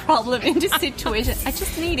huge problem in this situation. I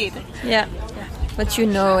just need it. Yeah. But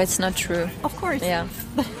it's not true. Of course. Yeah.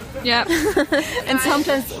 Yeah. And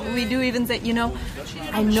sometimes we do even say,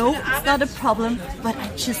 I know it's not a problem, but I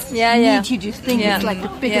just need you to think it's like the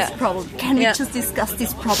biggest problem. Can we just discuss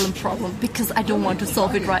this problem? Because I don't want to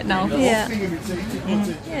solve it right now. Yeah.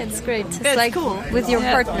 Yeah, it's great. It's like cool. With your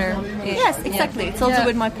partner. Yes, exactly. It's also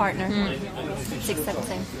with my partner. It's exactly the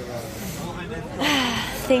same.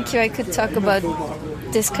 Thank you. I could talk about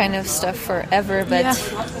this kind of stuff forever, but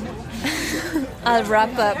I'll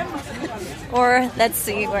wrap up. Or let's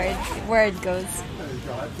see where it goes.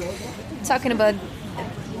 Talking about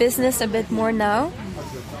business a bit more now.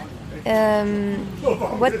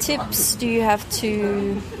 What tips do you have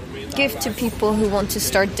to give to people who want to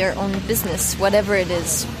start their own business, whatever it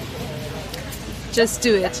is? Just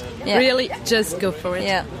do it. Yeah. Really, just go for it.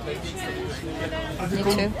 Yeah. Me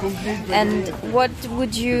too. And what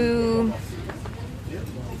would you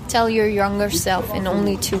tell your younger self in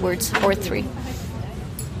only 2 words or 3?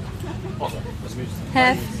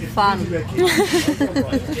 Have fun.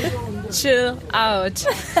 Chill out.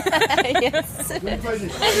 Yes.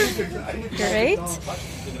 Great.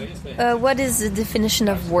 What is the definition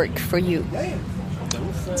of work for you?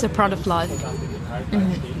 It's a part of life.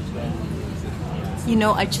 You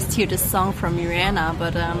know, I just hear this song from Rihanna,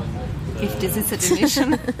 but if this is a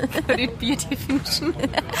definition, could it be a definition?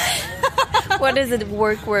 What is it?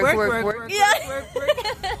 Work. Yeah. Work.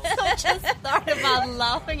 So just start about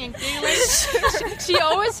laughing and giggling. She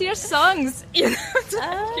always hears songs. You know?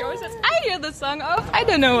 She always says, I hear the song. Oh, I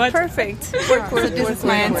don't know what. Perfect. So this is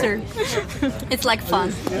my answer. It's like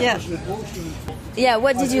fun. Yeah. Yeah,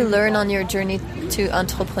 what did you learn on your journey to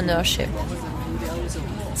entrepreneurship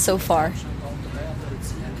so far?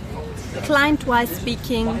 Client-wise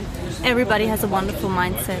speaking, everybody has a wonderful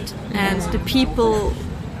mindset, and the people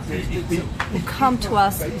who come to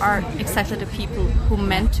us are exactly the people who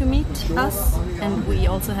meant to meet us, and we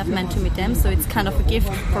also have meant to meet them, so it's kind of a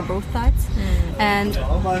gift for both sides. And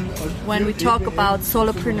when we talk about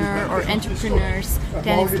solopreneur or entrepreneurs,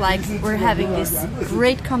 then it's like we're having this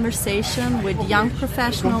great conversation with young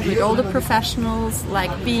professionals, with older professionals,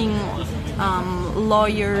 like being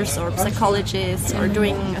lawyers or psychologists or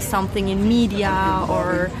doing something in media,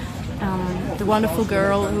 or the wonderful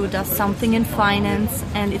girl who does something in finance,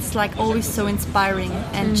 and it's like always so inspiring,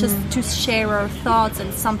 and just to share our thoughts,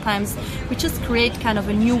 and sometimes we just create kind of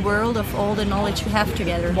a new world of all the knowledge we have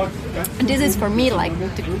together. And this is for me like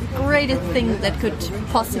the greatest thing that could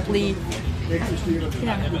possibly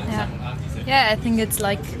Yeah, I think it's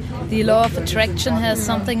like the law of attraction has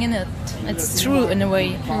something in it. It's true in a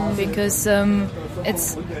way, because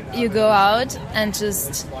it's you go out and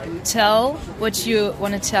just tell what you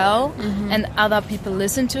want to tell, and other people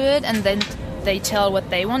listen to it, and then they tell what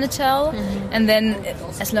they want to tell, and then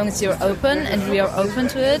as long as you're open and we are open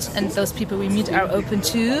to it, and those people we meet are open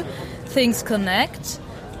too, things connect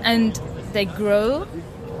and they grow,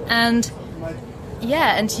 and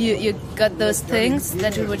yeah, and you got those things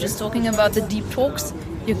that we were just talking about, the deep talks.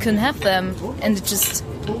 You can have them, and it just,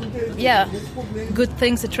 good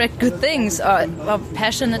things attract good things, or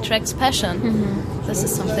passion attracts passion. This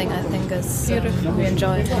is something I think is beautiful. We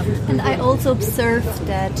enjoy it. And I also observed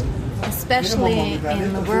that, especially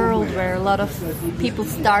in the world where a lot of people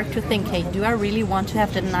start to think, hey, do I really want to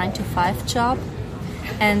have the 9-to-5 job?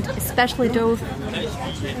 And especially those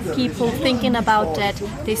people thinking about that,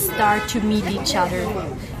 they start to meet each other,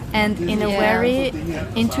 and in a very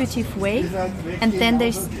intuitive way, and then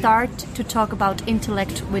they start to talk about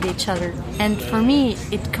intellect with each other. And for me,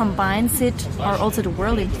 it combines it, or also the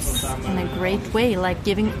world, in a great way, like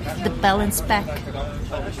giving the balance back,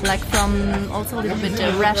 like from also a little bit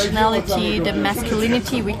the rationality, the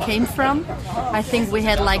masculinity we came from. I think we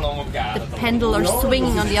had like the pendulum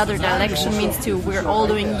swinging on the other direction, means to we're all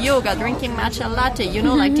doing yoga, drinking matcha latte, you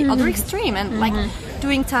know, like the other extreme, and like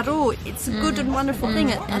doing tarot. It's a good and wonderful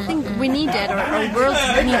thing. I think we need that, or our world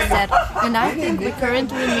needs that. And I think we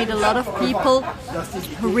currently meet a lot of people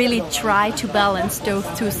who really try to balance those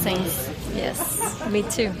two things. Yes, me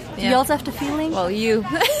too. Do you also have the feeling? Well, you.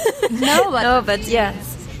 No, but yeah,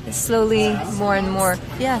 it's slowly more and more.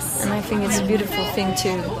 Yes. And I think it's a beautiful thing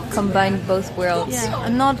to combine both worlds. Yeah,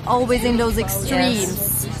 and not always in those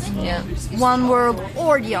extremes. Yeah. One world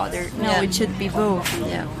or the other. No, it should be both.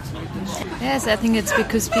 Yeah. Yes, I think it's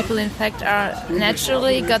because people, in fact, are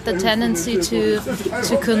naturally got the tendency to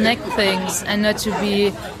connect things, and not to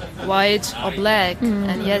be white or black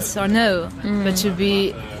and yes or no, but to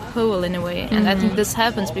be whole in a way. And I think this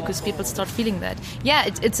happens because people start feeling that. Yeah,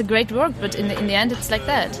 it's a great work, but in the end, it's like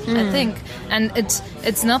that. I think, and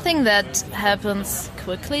it's nothing that happens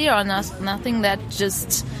quickly, or nothing that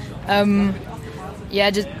just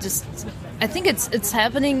just. I think it's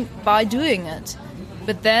happening by doing it.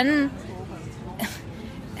 But then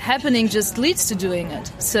happening just leads to doing it.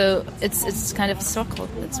 So it's kind of a circle.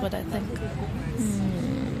 That's what I think.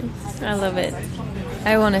 I love it.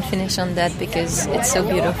 I want to finish on that because it's so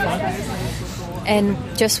beautiful. And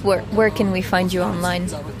just where can we find you online?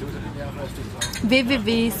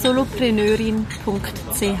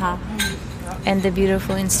 www.solopreneurin.ch. And the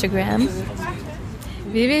beautiful Instagram?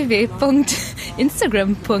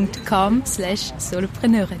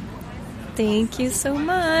 www.instagram.com/solopreneurin. Thank you so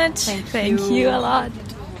much. Thank you a lot.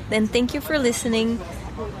 Then thank you for listening.